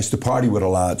that I used to party with a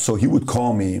lot. So he would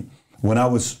call me when I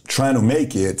was trying to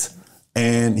make it,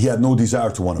 and he had no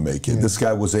desire to want to make it. This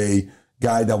guy was a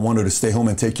guy that wanted to stay home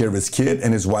and take care of his kid,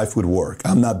 and his wife would work.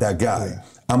 I'm not that guy.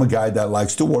 I'm a guy that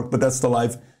likes to work, but that's the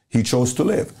life he chose to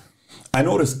live. I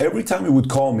noticed every time he would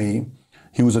call me,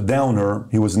 he was a downer,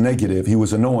 he was negative, he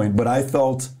was annoying, but I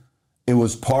felt it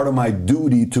was part of my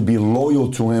duty to be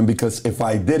loyal to him, because if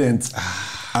I didn't,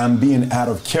 I'm being out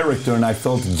of character, and I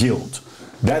felt guilt.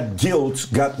 That guilt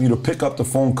got me to pick up the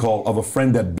phone call of a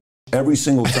friend that every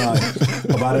single time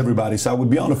about everybody. So I would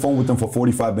be on the phone with him for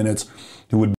 45 minutes.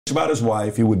 He would bitch about his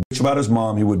wife, he would bitch about his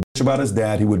mom, he would bitch about his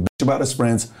dad, he would bitch about his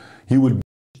friends, he would bitch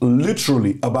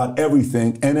literally about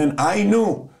everything. And then I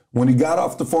knew when he got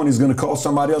off the phone, he's going to call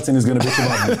somebody else and he's going to bitch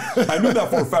about me. I knew that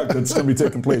for a fact that's going to be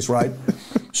taking place, right?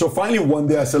 So finally one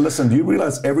day I said, listen, do you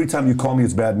realize every time you call me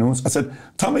it's bad news? I said,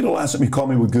 tell me the last time you called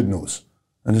me with good news.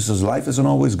 And he says, life isn't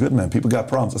always good, man. People got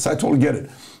problems. I said, I totally get it.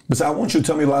 But I said, I want you to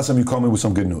tell me the last time you called me with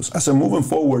some good news. I said, moving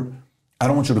forward, I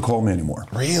don't want you to call me anymore.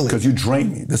 Really? Because you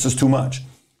drain me. This is too much.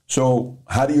 So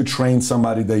how do you train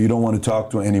somebody that you don't want to talk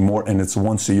to anymore, and it's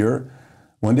once a year?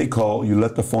 When they call, you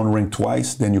let the phone ring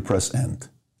twice, then you press end.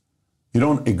 You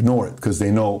don't ignore it because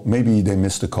they know maybe they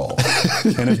missed a call.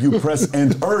 And if you press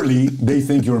end early, they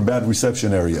think you're in bad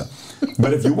reception area.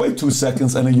 But if you wait 2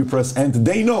 seconds and then you press end,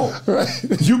 they know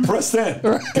you pressed end.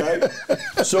 Okay?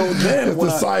 So then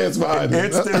there's science behind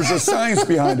it. There's a science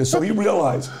behind it. So he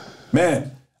realized,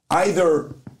 man,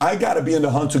 either I got to be in the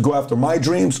hunt to go after my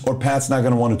dreams, or Pat's not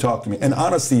going to want to talk to me. And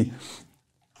honestly,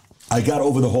 I got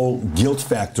over the whole guilt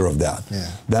factor of that,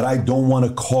 that I don't want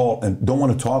to call and don't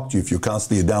want to talk to you if you're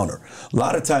constantly a downer. A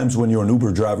lot of times when you're an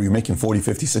Uber driver, you're making $40,000,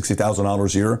 $50,000,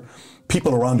 $60,000 a year.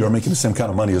 People around you are making the same kind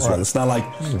of money as well. It's not like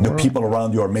the people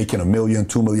around you are making $1 million,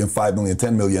 $2 million, $5 million,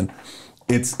 $10 million.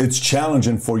 It's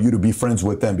challenging for you to be friends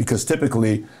with them, because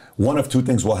typically one of two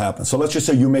things will happen. So let's just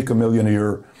say you make $1 million a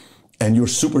year and you're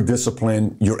super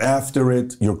disciplined, you're after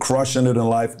it, you're crushing it in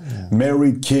life,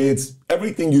 married, kids,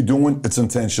 everything you're doing, it's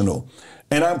intentional.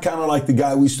 And I'm kind of like the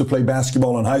guy, we used to play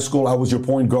basketball in high school. I was your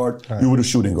point guard, you were the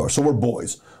shooting guard. So we're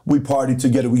boys. We partied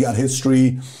together, we got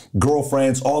history,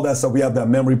 girlfriends, all that stuff, we have that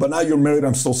memory. But now you're married,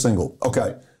 I'm still single.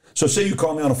 Okay. So say you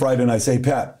call me on a Friday and I say,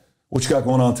 Pat, what you got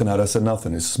going on tonight? I said,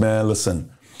 nothing. He says, man, listen,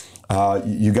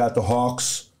 you got the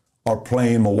Hawks are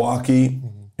playing Milwaukee,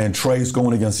 and Trey's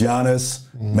going against Giannis.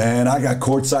 Man, I got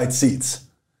courtside seats.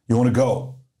 You want to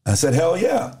go? I said, hell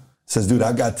yeah. He says, dude,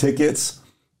 I got tickets,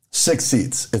 6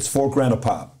 seats. It's $4,000 a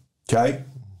pop. Okay?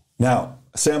 Now,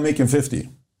 say I'm making 50.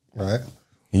 Right.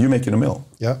 And you're making $1 million.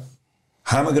 Yeah.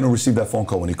 How am I going to receive that phone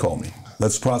call when you call me?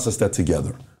 Let's process that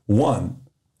together. One,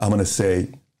 I'm going to say,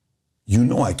 you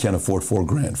know I can't afford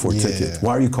 $4,000 for a ticket.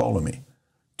 Why are you calling me?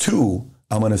 Two,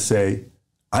 I'm going to say,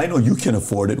 I know you can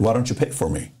afford it. Why don't you pay for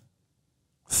me?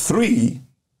 3,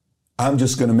 I'm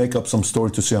just going to make up some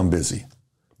story to say I'm busy.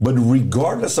 But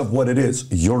regardless of what it is,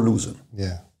 you're losing.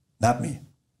 Yeah. Not me.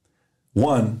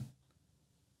 1,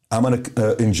 I'm going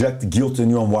to inject guilt in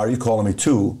you on why are you calling me.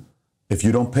 2, if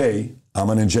you don't pay, I'm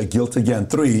going to inject guilt again.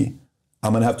 3,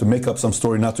 I'm going to have to make up some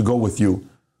story not to go with you.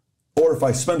 Or if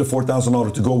I spend the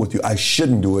 $4,000 to go with you, I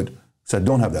shouldn't do it because I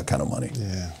don't have that kind of money.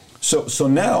 Yeah. So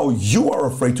now you are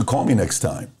afraid to call me next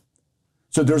time.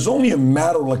 So there's only a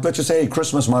matter of, like, let's just say, hey,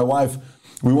 Christmas, my wife,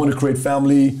 we want to create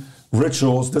family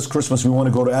rituals. This Christmas, we want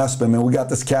to go to Aspen, man. We got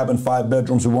this cabin, 5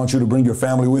 bedrooms. We want you to bring your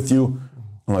family with you.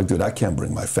 I'm like, dude, I can't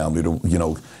bring my family to,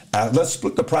 let's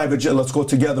split the private jet. Let's go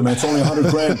together, man. It's only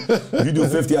 $100,000. If you do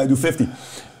 50, I do 50.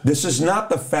 This is not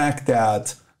the fact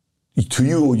that to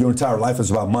you, your entire life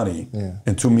is about money. Yeah.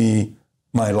 And to me,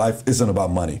 my life isn't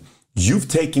about money. You've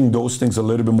taken those things a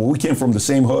little bit more. We came from the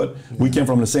same hood. Yeah. We came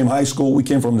from the same high school. We've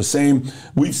seen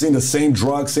the same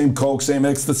drugs, same coke, same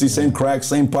ecstasy, same crack,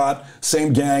 same pot,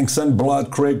 same gang, same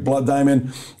blood, Crick, Blood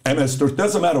Diamond, MS. It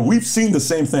doesn't matter. We've seen the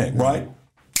same thing, right?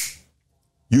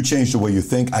 You changed the way you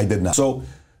think. I did not. So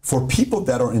for people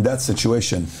that are in that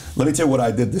situation, let me tell you what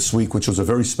I did this week, which was a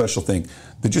very special thing.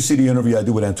 Did you see the interview I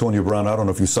did with Antonio Brown? I don't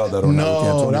know if you saw that or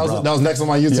not. No, that was next on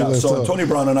my YouTube list. So Antonio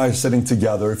Brown and I are sitting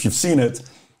together. If you've seen it,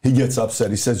 he gets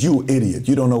upset. He says, "You idiot.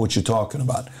 You don't know what you're talking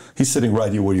about." He's sitting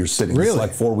right here where you're sitting. Really? It's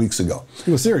like 4 weeks ago.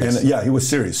 He was serious. And he was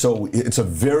serious. So it's a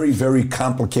very, very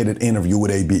complicated interview with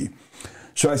AB.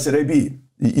 So I said, AB,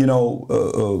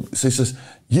 so he says,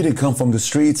 "You didn't come from the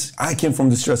streets." I came from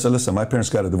the streets. I said, "Listen, my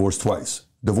parents got a divorce twice.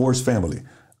 Divorced family.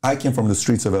 I came from the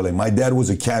streets of LA. My dad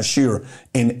was a cashier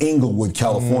in Inglewood,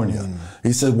 California."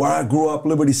 He said, "Where I grew up,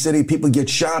 Liberty City, people get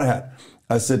shot at."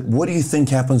 I said, "What do you think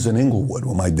happens in Inglewood?"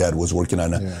 When my dad was working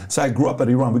on that. Yeah. So I grew up at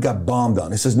Iran. We got bombed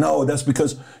on. He says, "No, that's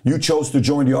because you chose to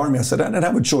join the army." I said, "I didn't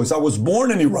have a choice. I was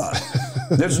born in Iran.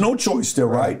 There's no choice there,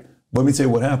 right?" But let me tell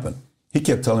you what happened. He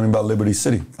kept telling me about Liberty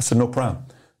City. I said, "No problem.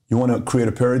 You want to create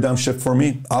a paradigm shift for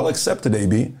me? I'll accept it,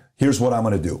 AB. Here's what I'm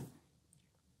going to do."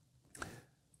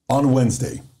 On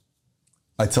Wednesday,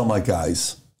 I tell my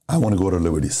guys, I want to go to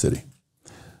Liberty City.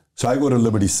 So I go to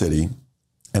Liberty City,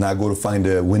 and I go to find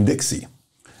a Winn-Dixie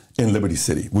in Liberty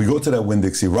City. We go to that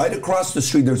Winn-Dixie. Right across the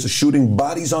street, there's a shooting,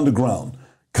 bodies on the ground.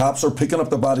 Cops are picking up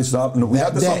the bodies up. And we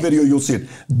have this on video, you'll see it.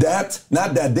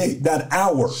 Not that day, that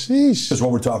hour is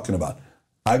what we're talking about.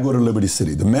 I go to Liberty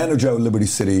City. The manager at Liberty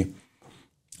City,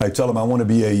 I tell him I want to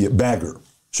be a bagger.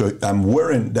 So I'm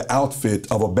wearing the outfit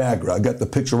of a bagger. I got the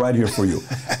picture right here for you.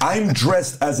 I'm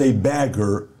dressed as a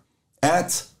bagger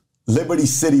at Liberty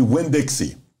City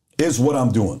Winn-Dixie is what I'm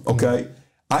doing, okay?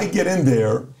 I get in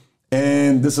there,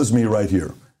 and this is me right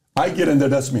here. I get in there,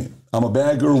 that's me. I'm a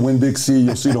bagger, Winn-Dixie.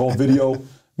 You'll see the whole video.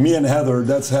 Me and Heather,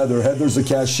 that's Heather. Heather's the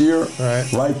cashier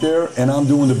right there, and I'm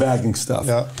doing the bagging stuff.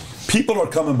 Yeah. People are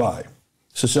coming by.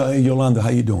 So, "Hey, Yolanda, how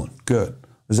you doing?" "Good."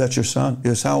 "Is that your son?"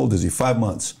 "Yes." "How old is he?" 5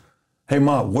 months. "Hey,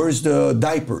 Mom, where's the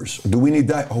diapers? Do we need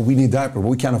diapers?" "Oh, we need diapers, but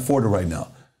we can't afford it right now."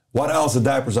 "What aisle's the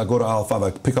diapers?" I go to aisle 5.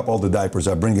 I pick up all the diapers.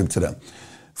 I bring them to them.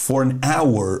 For an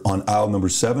hour on aisle number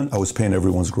 7, I was paying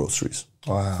everyone's groceries.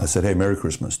 Wow. I said, "Hey, Merry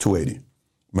Christmas, $280.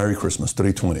 Merry Christmas,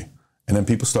 $320. And then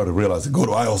people started realizing, go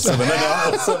to aisle 7. And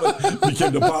aisle 7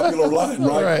 became the popular line,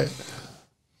 right?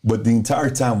 But the entire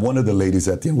time, one of the ladies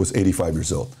at the end was 85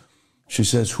 years old. She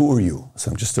says, "Who are you?" I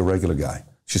said, "I'm just a regular guy."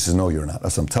 She says, "No, you're not." I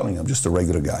said, "I'm telling you, I'm just a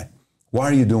regular guy." "Why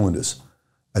are you doing this?"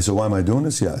 I said, "Why am I doing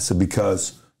this?" "Yeah." I said,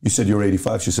 "Because you said you're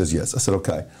 85. She says, "Yes." I said,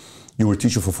 "Okay. You were a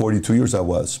teacher for 42 years. I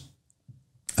was."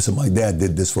 I said, "My dad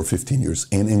did this for 15 years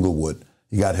in Inglewood.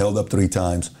 He got held up 3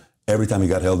 times. Every time he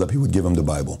got held up, he would give them the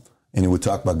Bible. And he would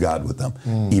talk about God with them.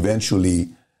 Eventually,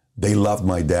 they loved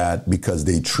my dad because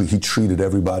he treated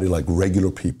everybody like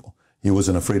regular people. He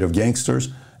wasn't afraid of gangsters,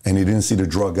 and he didn't see the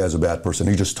drug guy as a bad person.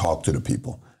 He just talked to the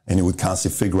people, and he would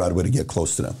constantly figure out a way to get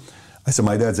close to them." I said,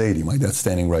 "My dad's 80. My dad's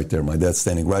standing right there. My dad's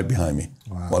standing right behind me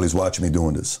while he's watching me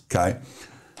doing this, okay?"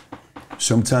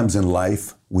 Sometimes in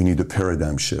life, we need a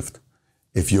paradigm shift.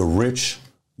 If you're rich,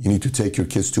 you need to take your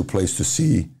kids to a place to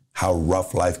see how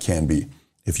rough life can be.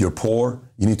 If you're poor,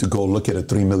 you need to go look at a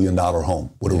 $3 million home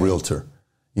with a realtor.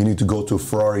 You need to go to a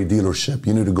Ferrari dealership.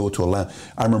 You need to go to a land.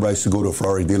 I remember I used to go to a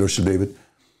Ferrari dealership, David,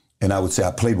 and I would say,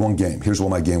 "I played one game. Here's what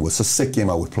my game was." It's a sick game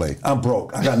I would play. I'm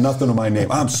broke. I got nothing on my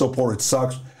name. I'm so poor, it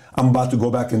sucks. I'm about to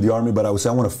go back in the army, but I would say,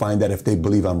 I want to find out if they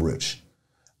believe I'm rich.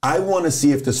 I want to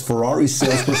see if this Ferrari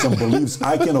salesperson believes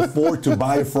I can afford to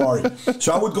buy a Ferrari.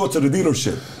 So I would go to the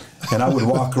dealership, and I would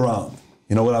walk around.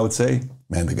 You know what I would say?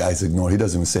 "Man, the guy's ignored. He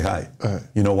doesn't even say hi."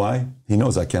 You know why? He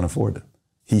knows I can't afford it.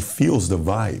 He feels the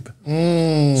vibe.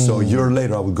 So a year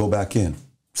later, I would go back in.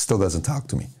 Still doesn't talk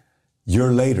to me.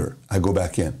 Year later, I go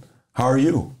back in. "How are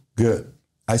you?" "Good."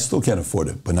 "I still can't afford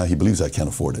it, but now he believes I can't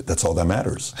afford it. That's all that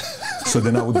matters." So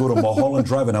then I would go to Mulholland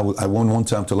Drive, and I went one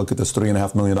time to look at this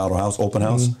 $3.5 million house, open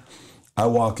house. I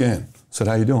walk in, said,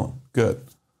 "How you doing?" "Good."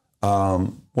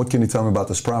 "What can you tell me about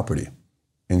this property?"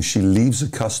 And she leaves a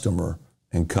customer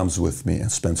and comes with me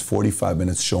and spends 45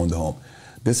 minutes showing the home.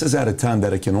 This is at a time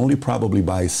that I can only probably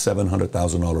buy a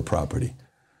 $700,000 property.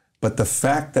 But the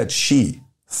fact that she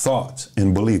thought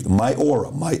and believed my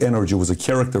aura, my energy was a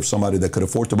character of somebody that could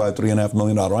afford to buy a $3.5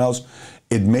 million house,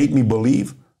 it made me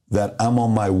believe that I'm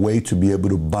on my way to be able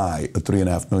to buy a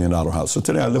 $3.5 million house. So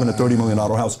today I live in a $30 million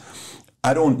house.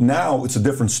 Now it's a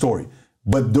different story.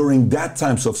 But during that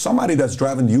time, so if somebody that's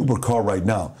driving the Uber car right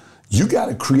now, you got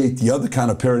to create the other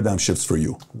kind of paradigm shifts for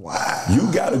you. Wow.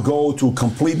 You got to go to a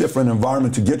complete different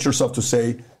environment to get yourself to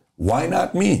say, why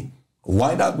not me?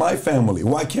 Why not my family?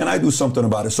 Why can't I do something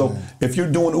about it? So if you're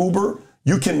doing Uber,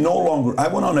 you can no longer, I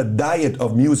went on a diet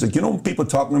of music. You know, people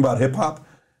talking about hip hop,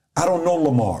 I don't know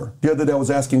Lamar. The other day I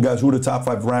was asking guys who are the top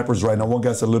 5 rappers right now. One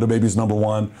guy said Lil Baby's number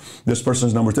 1. This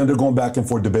person's number 10. They're going back and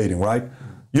forth debating, right?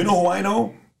 You know who I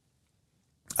know?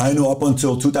 I know up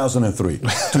until 2003,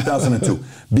 2002,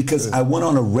 because I went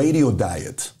on a radio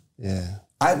diet. Yeah.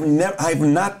 I've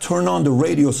not turned on the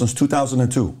radio since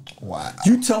 2002. Wow.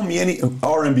 You tell me any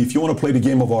R&B, if you want to play the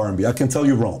game of R&B, I can tell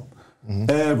you wrong.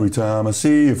 Every time I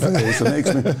see your face, it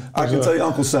makes me. I can tell you,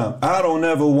 Uncle Sam, I don't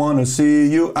ever want to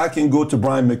see you. I can go to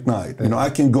Brian McKnight. You know, I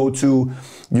can go to,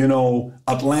 you know,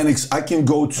 Atlantics. I can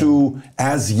go to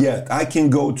As Yet. I can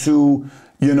go to,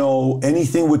 you know,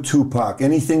 anything with Tupac,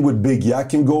 anything with Biggie. I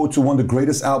can go to one of the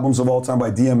greatest albums of all time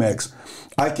by DMX.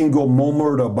 I can go Mo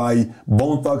Murda by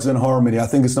Bone Thugs and Harmony. I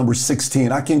think it's number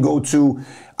 16. I can go to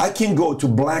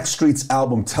Blackstreet's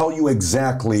album, tell you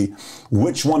exactly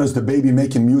which one is the baby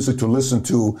making music to listen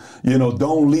to. You know,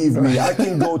 Don't Leave Me. I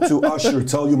can go to Usher,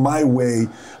 tell you My Way.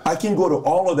 I can go to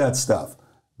all of that stuff.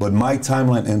 But my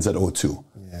timeline ends at 02.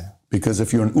 Yeah. Because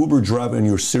if you're an Uber driver and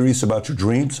you're serious about your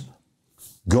dreams,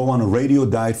 go on a radio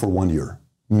diet for 1 year.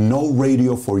 No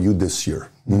radio for you this year.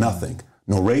 Nothing.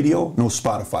 No radio, no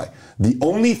Spotify. The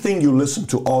only thing you listen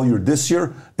to all year this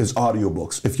year is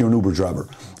audiobooks, if you're an Uber driver.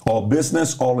 All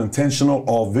business, all intentional,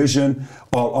 all vision,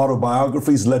 all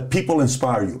autobiographies. Let people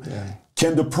inspire you. Yeah.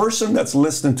 Can the person that's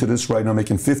listening to this right now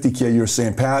making $50K a year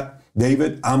saying, Pat,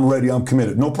 David, I'm ready, I'm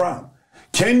committed. No problem.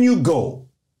 Can you go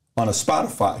on a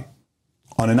Spotify,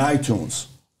 on an iTunes,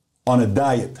 on a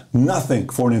diet, nothing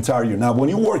for an entire year? Now, when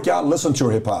you work out, listen to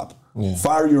your hip hop. Yeah.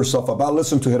 Fire yourself up. I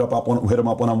listen to hit them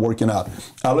up when I'm working out.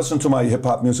 I listen to my hip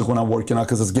hop music when I'm working out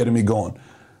because it's getting me going.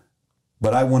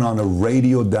 But I went on a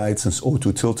radio diet since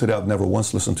 02 till today. I've never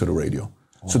once listened to the radio.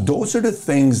 Oh. So those are the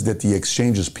things that the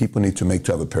exchanges people need to make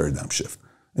to have a paradigm shift.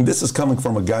 And this is coming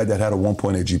from a guy that had a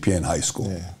 1.8 GPA in high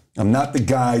school. Yeah. I'm not the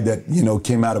guy that, you know,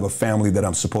 came out of a family that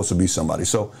I'm supposed to be somebody.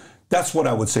 So that's what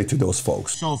I would say to those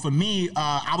folks. So for me,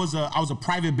 I was a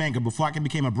private banker. Before I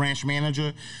became a branch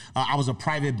manager, I was a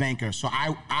private banker. So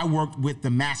I worked with the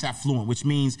mass affluent, which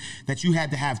means that you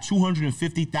had to have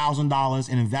 $250,000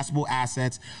 in investable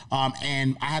assets.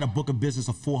 And I had a book of business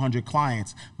of 400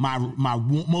 clients. My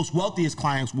most wealthiest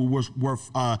clients were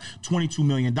worth $22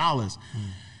 million.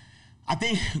 I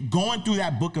think going through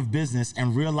that book of business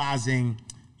and realizing,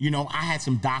 you know, I had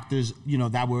some doctors, you know,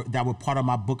 that were part of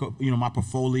my book, you know, my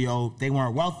portfolio. They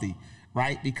weren't wealthy,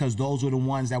 right? Because those were the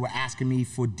ones that were asking me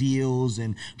for deals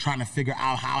and trying to figure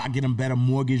out how I get them better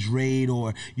mortgage rate,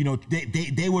 or, you know,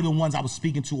 they were the ones I was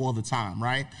speaking to all the time,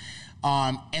 right?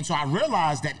 And so I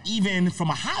realized that even from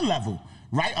a high level,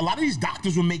 right, a lot of these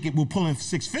doctors were pulling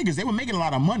 6 figures. They were making a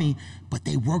lot of money, but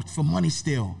they worked for money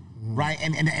still. Right,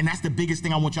 and that's the biggest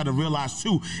thing I want y'all to realize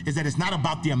too, is that it's not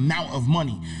about the amount of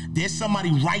money. There's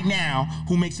somebody right now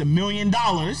who makes $1 million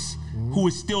who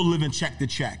is still living check to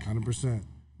check. 100%.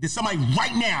 There's somebody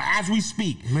right now, as we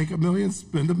speak. Make $1 million,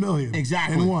 spend $1 million.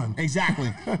 Exactly. In one.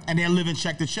 Exactly. And they're living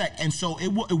check to check. And so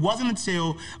it wasn't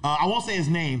until, I won't say his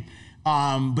name,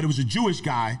 but it was a Jewish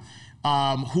guy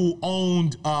who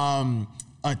owned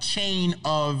a chain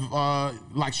of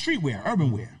like streetwear,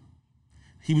 urban wear.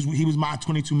 He was my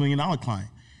 $22 million client.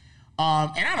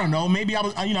 And I don't know, maybe I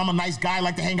was, you know, I'm a nice guy,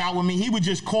 like to hang out with me. He would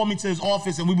just call me to his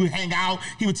office and we would hang out.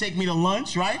 He would take me to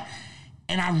lunch, right?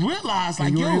 And I realized,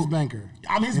 like, you're his banker.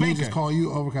 I'm his banker. He would just call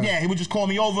you over. Yeah, he would just call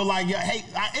me over, like, yeah, hey,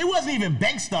 it wasn't even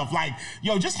bank stuff. Like,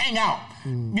 yo, just hang out.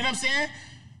 You know what I'm saying?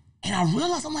 And I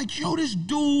realized, I'm like, yo, this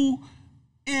dude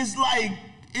is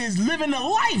living the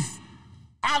life.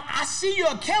 I see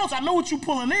your accounts. I know what you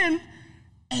pulling in,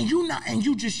 and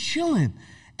you just chilling.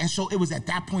 And so it was at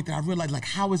that point that I realized, like,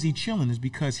 how is he chilling? Is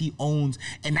because he owns,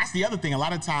 and that's the other thing. A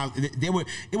lot of times,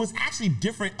 it was actually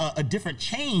different, a different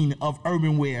chain of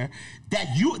urban wear that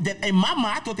in my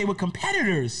mind I thought they were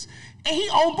competitors, and he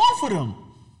owned both of them.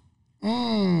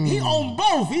 He owned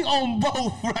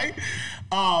both, right?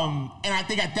 And I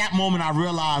think at that moment I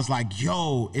realized, like,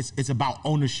 yo, it's about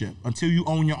ownership. Until you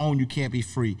own your own, you can't be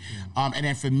free. And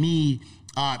then for me,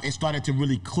 it started to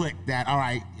really click that, all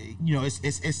right, you know,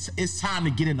 it's time to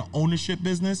get into ownership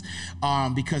business,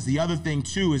 because the other thing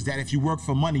too is that if you work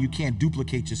for money, you can't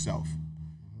duplicate yourself.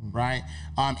 right?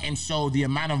 And so the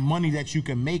amount of money that you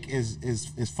can make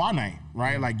is finite,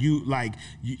 right?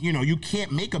 You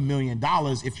can't make $1 million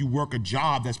if you work a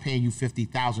job that's paying you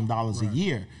 $50,000 a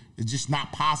year. It's just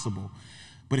not possible.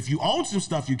 But if you own some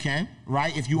stuff, you can,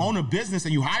 right? If you own a business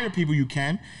and you hire people, you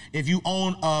can. If you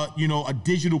own a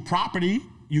digital property,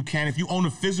 you can. If you own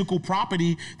a physical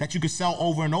property that you could sell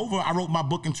over and over. I wrote my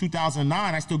book in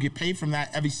 2009. I still get paid from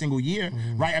that every single year,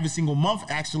 right? Every single month,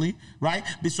 actually, right?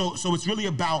 So it's really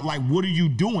about, like, what are you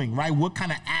doing, right? What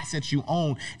kind of assets you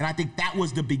own? And I think that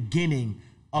was the beginning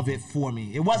of it for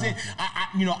me. It wasn't,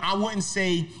 I wouldn't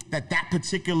say that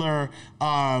particular,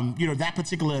 that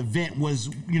particular event was,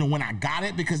 when I got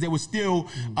it, because there was still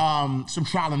some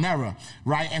trial and error,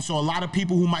 right? And so a lot of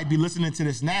people who might be listening to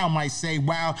this now might say,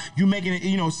 wow, you making it,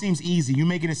 it seems easy. You're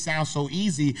making it sound so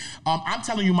easy. I'm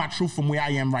telling you my truth from where I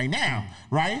am right now,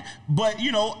 right? But,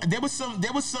 there was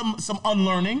some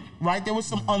unlearning, right? There was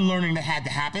some unlearning that had to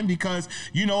happen because,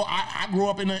 I grew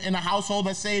up in a household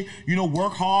that say,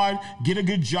 work hard, get a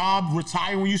good job,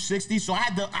 retire when you're 60. So I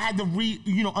had to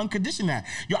uncondition that.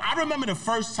 I remember the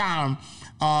first time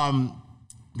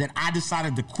that I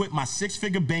decided to quit my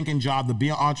 6-figure banking job to be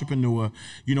an entrepreneur.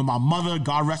 My mother,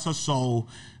 God rest her soul,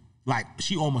 like,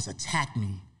 she almost attacked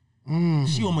me.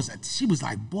 She was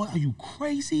like, boy, are you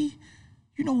crazy?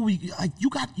 You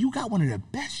got one of the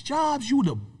best jobs. You were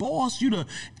the boss.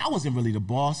 I wasn't really the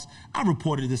boss. I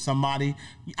reported to somebody.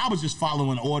 I was just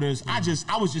following orders. I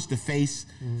was just the face.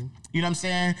 You know what I'm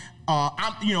saying?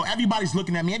 Everybody's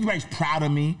looking at me. Everybody's proud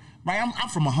of me. Right, I'm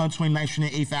from 129th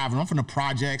Street and 8th Avenue. I'm from the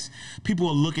projects. People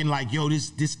are looking like, yo,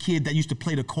 this kid that used to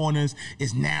play the corners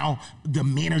is now the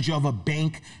manager of a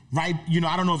bank, right?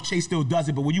 I don't know if Chase still does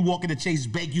it, but when you walk into Chase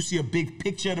Bank, you see a big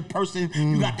picture of the person.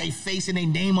 You got their face and their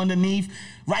name underneath,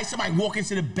 right? Somebody walk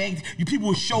into the bank, people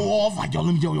will show off like, yo,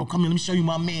 come here, let me show you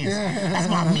my mans. That's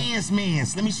my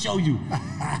mans. Let me show you.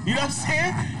 You know what I'm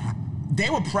saying? They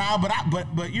were proud, but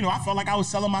I felt like I was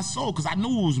selling my soul because I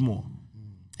knew it was more.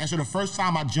 And so the first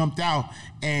time I jumped out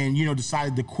and,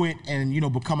 decided to quit and,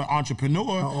 become an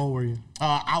entrepreneur. How old were you?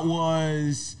 I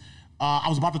was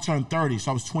about to turn 30,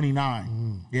 so I was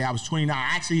 29. Yeah, I was 29.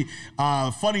 Actually,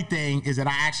 funny thing is that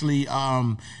I actually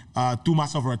threw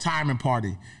myself a retirement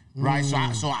party. Right, so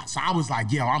I was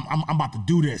like, yo, I'm about to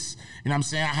do this. You know what I'm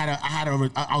saying?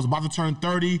 I was about to turn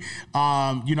 30.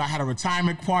 I had a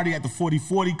retirement party at the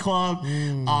 40/40 Club,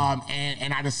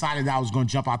 and I decided that I was going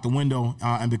to jump out the window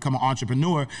and become an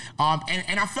entrepreneur.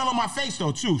 And I fell on my face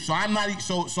though too. So I'm not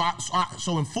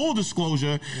so in full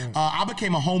disclosure, I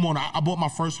became a homeowner. I bought my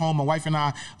first home. My wife and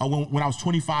I when I was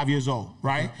 25 years old.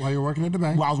 Right, while you were working at the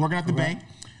bank. While I was working at the bank.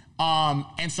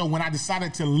 And so when I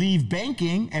decided to leave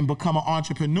banking and become an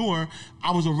entrepreneur,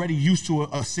 I was already used to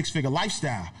a 6-figure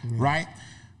lifestyle, right?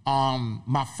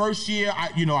 My first year,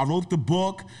 I wrote the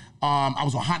book. I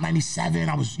was on Hot 97.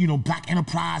 I was, Black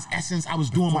Enterprise, Essence. I was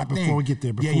doing my thing. Before we get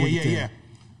there. Yeah.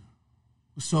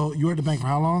 So you were at the bank for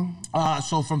how long?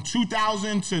 So from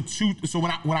 2000 to so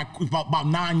when I about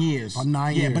 9 years. About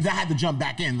 9 years. Yeah, but I had to jump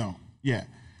back in though. Yeah.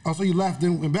 Oh, so you left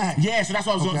then went back? Yeah, so that's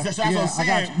what I was. Okay. That's what I was saying.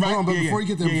 I got you. Hold on, but before you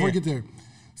get there,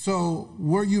 so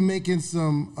were you making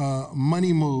some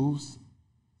money moves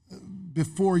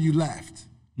before you left?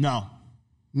 No.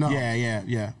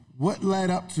 Yeah. What led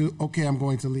up to I'm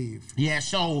going to leave? Yeah,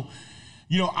 so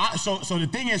so the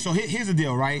thing is, so here's the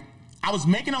deal, right? I was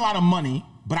making a lot of money,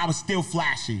 but I was still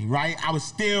flashy, right? I was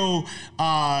still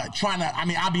trying to,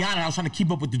 I'll be honest, I was trying to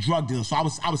keep up with the drug deal. So I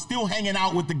was still hanging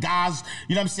out with the guys,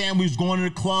 you know what I'm saying? We was going to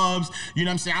the clubs, you know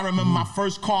what I'm saying? I remember my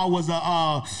first car was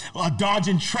a Dodge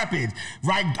Intrepid,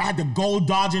 right? I had the gold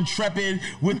Dodge Intrepid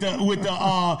with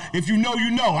the if you know, you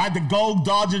know. I had the gold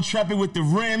Dodge Intrepid with the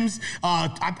rims. You know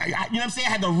what I'm saying?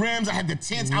 I had the rims, I had the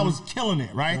tints, I was killing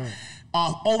it, right?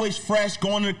 Always fresh,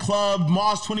 going to the club,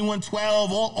 Mars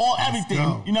 2112, all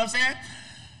everything. You know what I'm saying?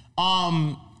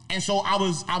 And so I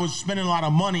was spending a lot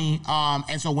of money.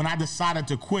 And so when I decided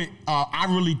to quit, I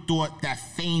really thought that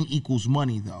fame equals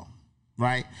money, though,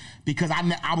 right? Because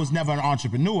I was never an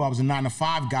entrepreneur. I was a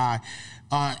 9-to-5 guy.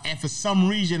 And for some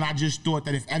reason, I just thought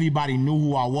that if everybody knew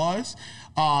who I was,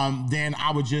 then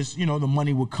I would just, the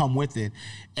money would come with it.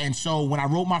 And so when I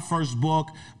wrote my first book,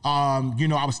 I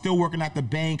was still working at the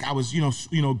bank. I was,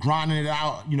 grinding it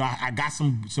out. I got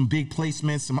some big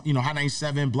placements, some, Hot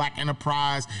 97, Black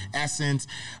Enterprise, Essence.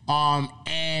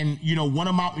 And one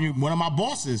of my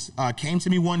bosses came to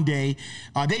me one day.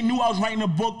 They knew I was writing a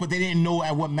book, but they didn't know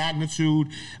at what magnitude.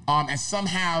 And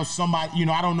somehow somebody,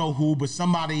 I don't know who, but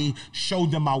somebody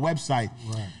showed them my website.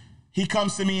 Right. He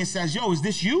comes to me and says, yo, is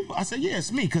this you? I said, yeah,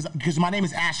 it's me, because my name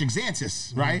is Ash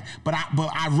Exantis, right? But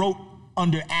I wrote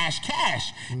under Ash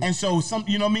Cash. And so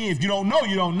you know what I mean? If you don't know,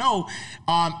 you don't know.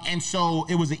 And so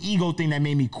it was an ego thing that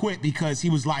made me quit, because he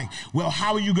was like, well,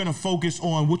 how are you going to focus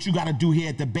on what you got to do here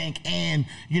at the bank? And,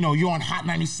 you know, you're on Hot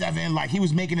 97. Like, he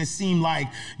was making it seem like,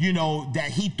 you know,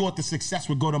 that he thought the success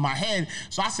would go to my head.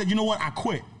 So I said, you know what? I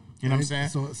quit. You know what I'm saying?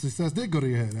 So success did go to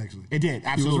your head, actually. It did,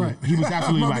 absolutely. He was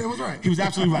absolutely right. It was right. He was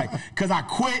absolutely right. Because I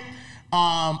quit.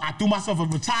 I threw myself a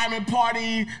retirement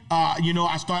party. You know,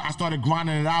 I started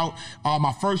grinding it out.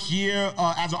 My first year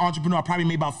as an entrepreneur, I probably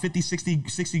made about 50,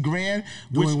 60 grand.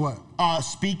 Doing what?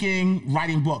 Speaking,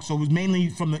 writing books. So it was mainly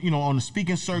from the, you know, on the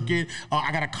speaking circuit.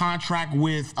 I got a contract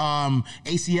with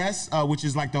ACS, which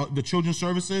is like the children's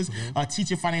services,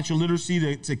 teaching financial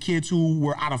literacy to kids who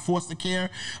were out of foster care.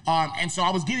 And so I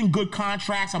was getting good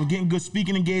contracts. I was getting good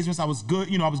speaking engagements. I was good.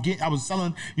 You know, I was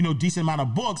selling, you know, decent amount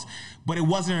of books, but it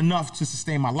wasn't enough to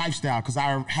sustain my lifestyle, because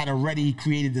I had already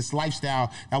created this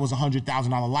lifestyle that was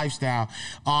 $100,000 lifestyle.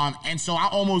 And so I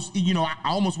almost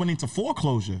went into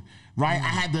foreclosure. Right,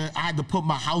 I had to put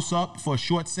my house up for a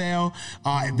short sale.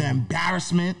 The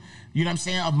embarrassment, you know what I'm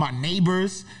saying, of my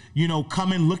neighbors, you know,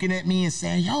 coming looking at me and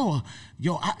saying, yo,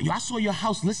 I saw your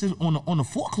house listed on the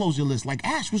foreclosure list. Like,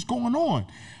 Ash, what's going on?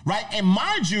 Right, and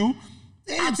mind you,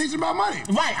 I'm teaching about money.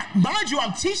 Right, mind you,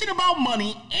 I'm teaching about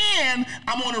money, and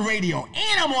I'm on the radio,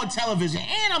 and I'm on television,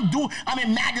 and I'm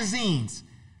in magazines.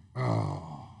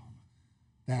 Oh,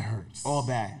 that hurts. All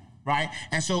bad. Right,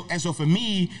 and so for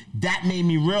me, that made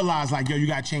me realize, like, yo, you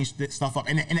gotta change this stuff up,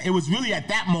 and it was really at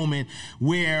that moment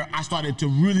where I started to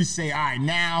really say, all right,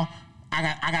 now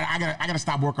I gotta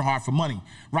stop working hard for money,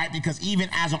 right? Because even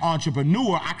as an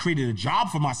entrepreneur, I created a job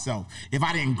for myself. If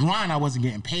I didn't grind, I wasn't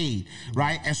getting paid,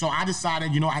 right? And so I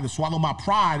decided, you know, I had to swallow my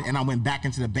pride, and I went back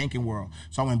into the banking world.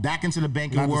 So I went back into the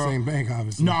banking world. Not the same bank,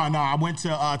 obviously. No, I went to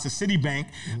Citibank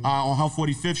on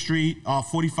 145th Street,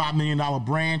 $45 million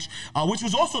branch, which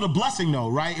was also the blessing, though,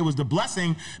 right? It was the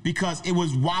blessing because it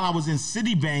was while I was in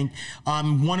Citibank,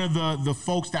 one of the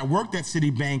folks that worked at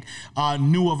Citibank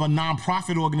knew of a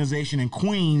nonprofit organization in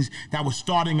Queens that was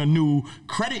starting a new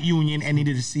credit union and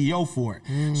needed a CEO for it.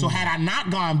 So had I not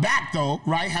gone back, though,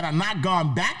 right? Had I not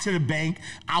gone back to the bank,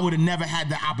 I would have never had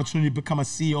the opportunity to become a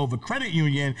CEO of a credit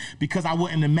union, because I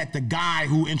wouldn't have met the guy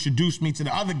who introduced me to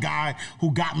the other guy who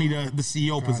got me the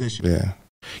CEO position. Yeah.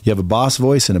 You have a boss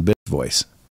voice and a bitch voice,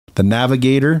 the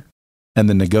navigator and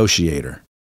the negotiator.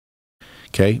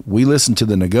 Okay. We listen to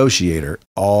the negotiator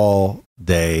all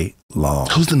day long.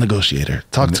 Who's the negotiator?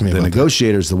 Talk to me about the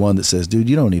negotiator is the one that says, dude,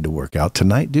 you don't need to work out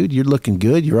tonight, dude. You're looking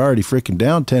good. You're already freaking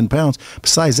down 10 pounds.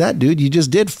 Besides that, dude, you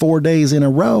just did 4 days in a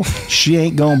row. She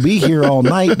ain't going to be here all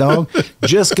night, dog.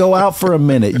 Just go out for a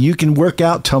minute. You can work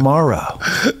out tomorrow.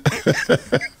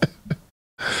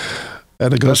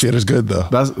 That negotiator's good, though.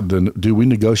 Dude, we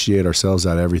negotiate ourselves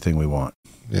out of everything we want.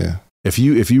 Yeah. If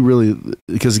you really,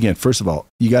 because again, first of all,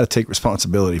 you got to take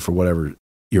responsibility for whatever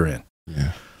you're in.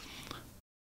 Yeah.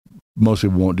 Most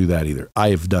people won't do that either. I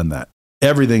have done that.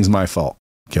 Everything's my fault.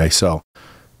 Okay. So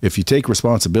if you take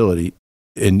responsibility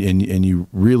and you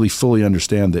really fully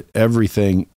understand that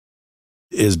everything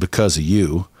is because of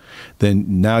you,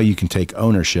 then now you can take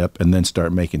ownership and then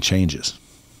start making changes.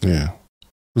 Yeah.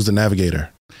 Who's the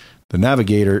navigator? The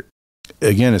navigator,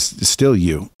 again, it's still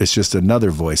you. It's just another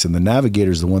voice. And the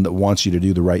navigator is the one that wants you to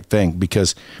do the right thing,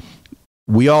 because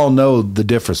we all know the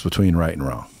difference between right and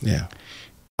wrong. Yeah.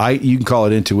 You can call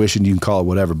it intuition, you can call it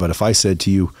whatever. But if I said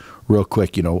to you real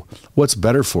quick, you know, what's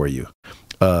better for you?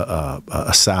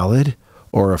 A salad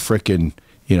or a frickin',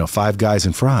 you know, Five Guys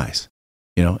and fries,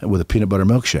 you know, with a peanut butter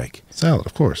milkshake? Salad,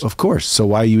 of course. Of course. So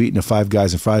why are you eating a Five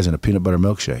Guys and fries and a peanut butter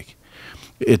milkshake?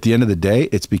 At the end of the day,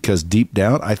 it's because deep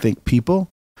down, I think people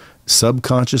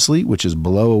subconsciously, which is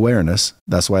below awareness,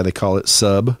 that's why they call it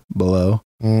below,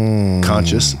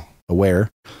 conscious,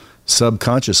 aware,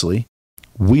 subconsciously,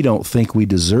 we don't think we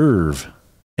deserve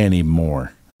any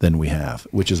more than we have,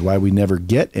 which is why we never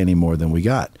get any more than we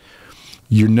got.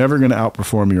 You're never going to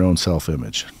outperform your own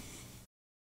self-image.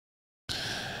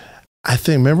 I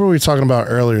think, remember we were talking about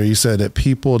earlier, you said that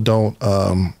people don't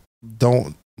not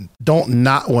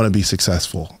want to be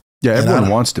successful. Yeah, everyone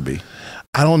wants to be.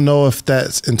 I don't know if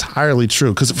that's entirely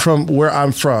true, because from where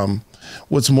I'm from,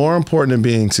 what's more important than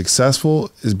being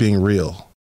successful is being real.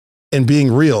 And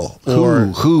being real.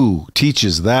 Who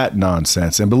teaches that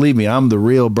nonsense? And believe me, I'm the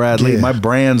real Bradley. Yeah. My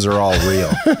brands are all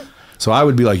real. So I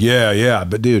would be like, yeah.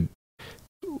 But dude,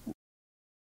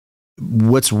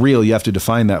 what's real? You have to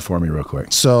define that for me real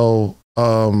quick. So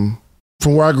from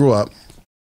where I grew up,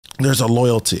 there's a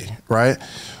loyalty, right?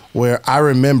 where I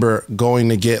remember going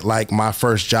to get like my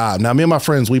first job. Now, me and my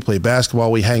friends, we play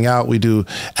basketball, we hang out, we do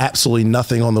absolutely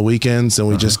nothing on the weekends, and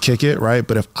we just kick it, right?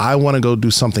 But if I want to go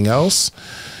do something else,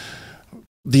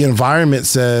 the environment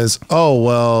says, oh,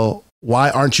 well,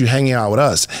 why aren't you hanging out with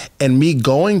us? And me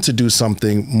going to do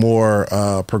something more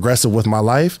progressive with my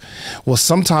life will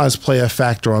sometimes play a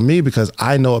factor on me because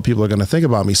I know what people are going to think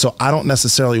about me. So I don't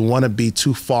necessarily want to be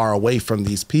too far away from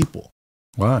these people.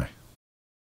 Why?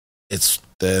 It's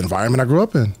the environment I grew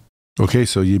up in. Okay,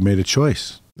 so you made a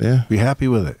choice. Yeah. Be happy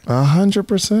with it.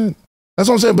 100%. That's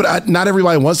what I'm saying. But not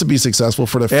everybody wants to be successful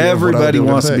for the fear Everybody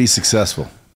wants to be successful.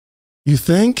 You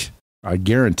think? I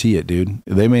guarantee it, dude.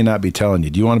 They may not be telling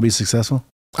you. Do you want to be successful?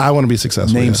 I want to be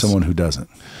successful. Name someone who doesn't.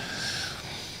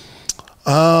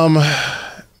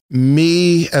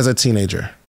 Me as a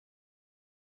teenager.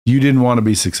 You didn't want to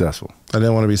be successful. I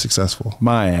didn't want to be successful.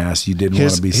 My ass, you didn't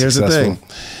want to be successful. Here's the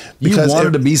thing. You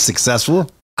wanted to be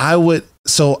successful? I would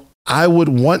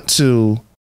want to.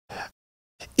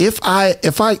 If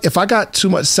I got too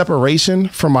much separation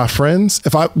from my friends,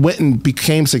 if I went and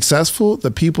became successful,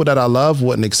 the people that I love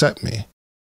wouldn't accept me.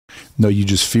 No, you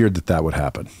just feared that would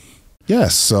happen.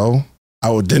 Yes, so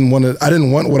I didn't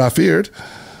want what I feared.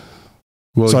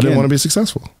 Well, so again, I didn't want to be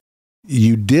successful.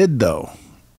 You did though.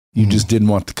 You just didn't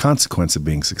want the consequence of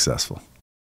being successful.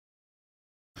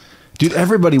 Dude,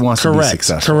 everybody wants to be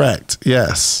successful. Correct.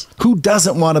 Yes. Who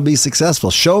doesn't want to be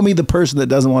successful? Show me the person that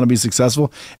doesn't want to be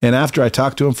successful. And after I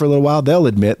talk to them for a little while, they'll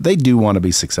admit they do want to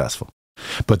be successful.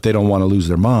 But they don't want to lose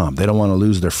their mom. They don't want to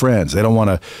lose their friends. They don't want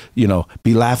to,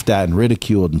 be laughed at and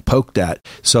ridiculed and poked at.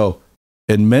 So,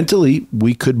 and mentally,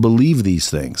 we could believe these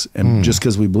things. And just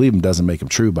because we believe them doesn't make them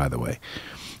true, by the way.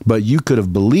 But you could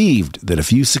have believed that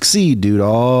if you succeed, dude,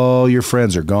 all your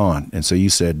friends are gone. And so you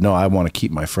said, no, I want to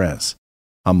keep my friends.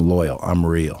 I'm loyal. I'm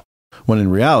real. When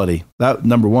in reality, that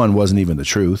number one wasn't even the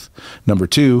truth. Number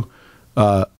two,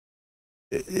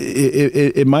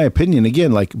 in my opinion,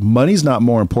 again, like money's not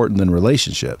more important than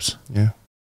relationships. Yeah.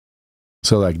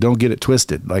 So like, don't get it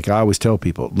twisted. Like I always tell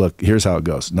people, look, here's how it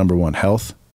goes. Number one,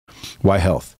 health. Why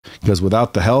health? Because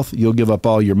without the health, you'll give up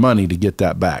all your money to get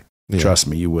that back. Yeah. Trust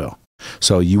me, you will.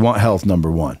 So you want health, number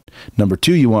one. Number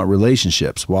two, you want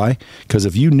relationships. Why? Because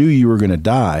if you knew you were going to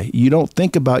die, you don't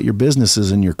think about your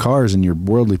businesses and your cars and your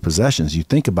worldly possessions. You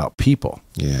think about people.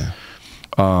 Yeah.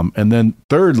 And then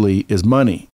thirdly is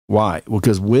money. Why? Well,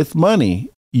 because with money,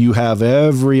 you have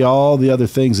all the other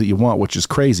things that you want, which is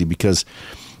crazy because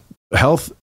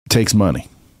health takes money.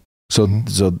 So,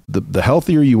 so the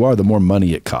healthier you are, the more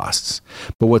money it costs.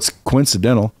 But what's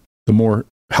coincidental, the more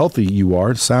healthy you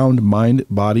are, sound mind,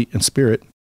 body, and spirit,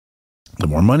 the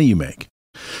more money you make.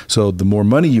 So the more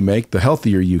money you make, the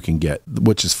healthier you can get,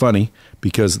 which is funny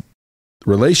because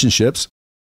relationships,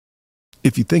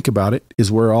 if you think about it,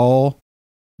 is where all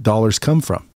dollars come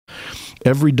from.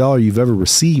 Every dollar you've ever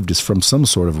received is from some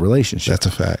sort of relationship. That's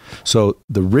a fact. So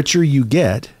the richer you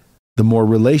get, the more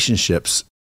relationships,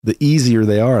 the easier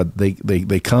they are.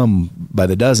 They come by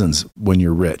the dozens when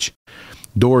you're rich.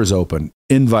 Doors open,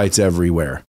 invites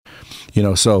everywhere.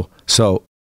 So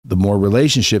the more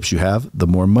relationships you have, the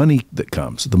more money that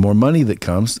comes. The more money that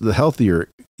comes, the healthier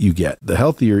you get. The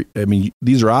healthier,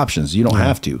 these are options. You don't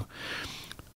have to.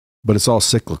 But it's all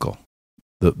cyclical.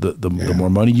 The more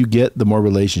money you get, the more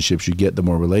relationships you get. The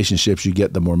more relationships you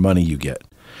get, the more money you get.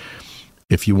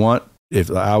 If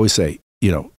I always say,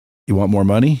 you want more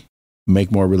money,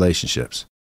 make more relationships.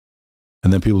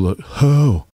 And then people look,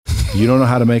 oh, you don't know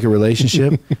how to make a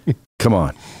relationship? Come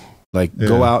on.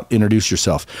 Go out, introduce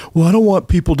yourself. Well, I don't want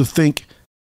people to think.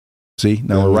 See,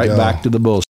 now we're right back to the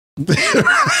bullshit.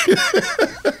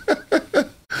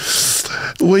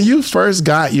 When you first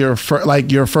got your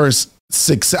first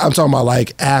success, I'm talking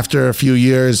about after a few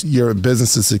years, your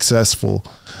business is successful.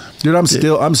 Dude,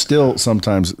 I'm still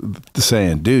sometimes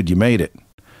saying, dude, you made it.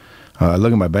 I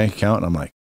look at my bank account and I'm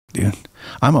like, dude,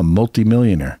 I'm a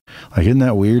multimillionaire. Isn't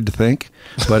that weird to think?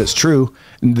 But it's true.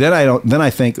 And then I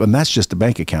think, and that's just a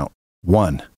bank account.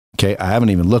 One. Okay. I haven't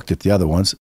even looked at the other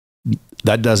ones.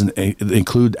 That doesn't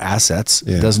include assets.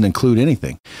 Yeah. It doesn't include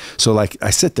anything. So I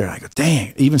sit there and I go,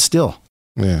 dang, even still.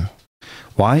 Yeah.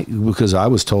 Why? Because I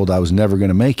was told I was never going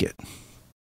to make it.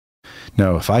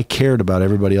 Now, if I cared about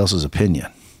everybody else's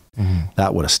opinion,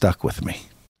 that would have stuck with me.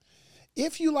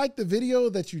 If you like the video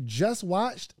that you just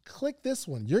watched, click this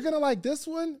one. You're going to like this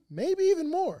one, maybe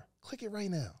even more. Click it right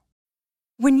now.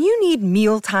 When you need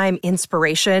mealtime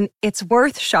inspiration, it's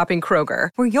worth shopping Kroger,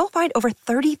 where you'll find over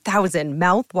 30,000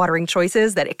 mouth-watering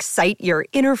choices that excite your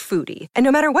inner foodie. And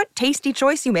no matter what tasty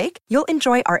choice you make, you'll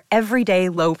enjoy our everyday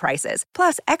low prices,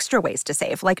 plus extra ways to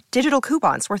save, like digital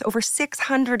coupons worth over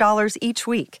 $600 each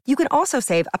week. You can also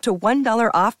save up to $1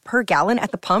 off per gallon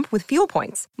at the pump with fuel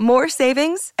points. More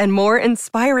savings and more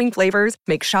inspiring flavors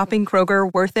make shopping Kroger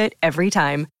worth it every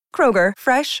time. Kroger,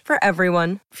 fresh for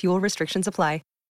everyone. Fuel restrictions apply.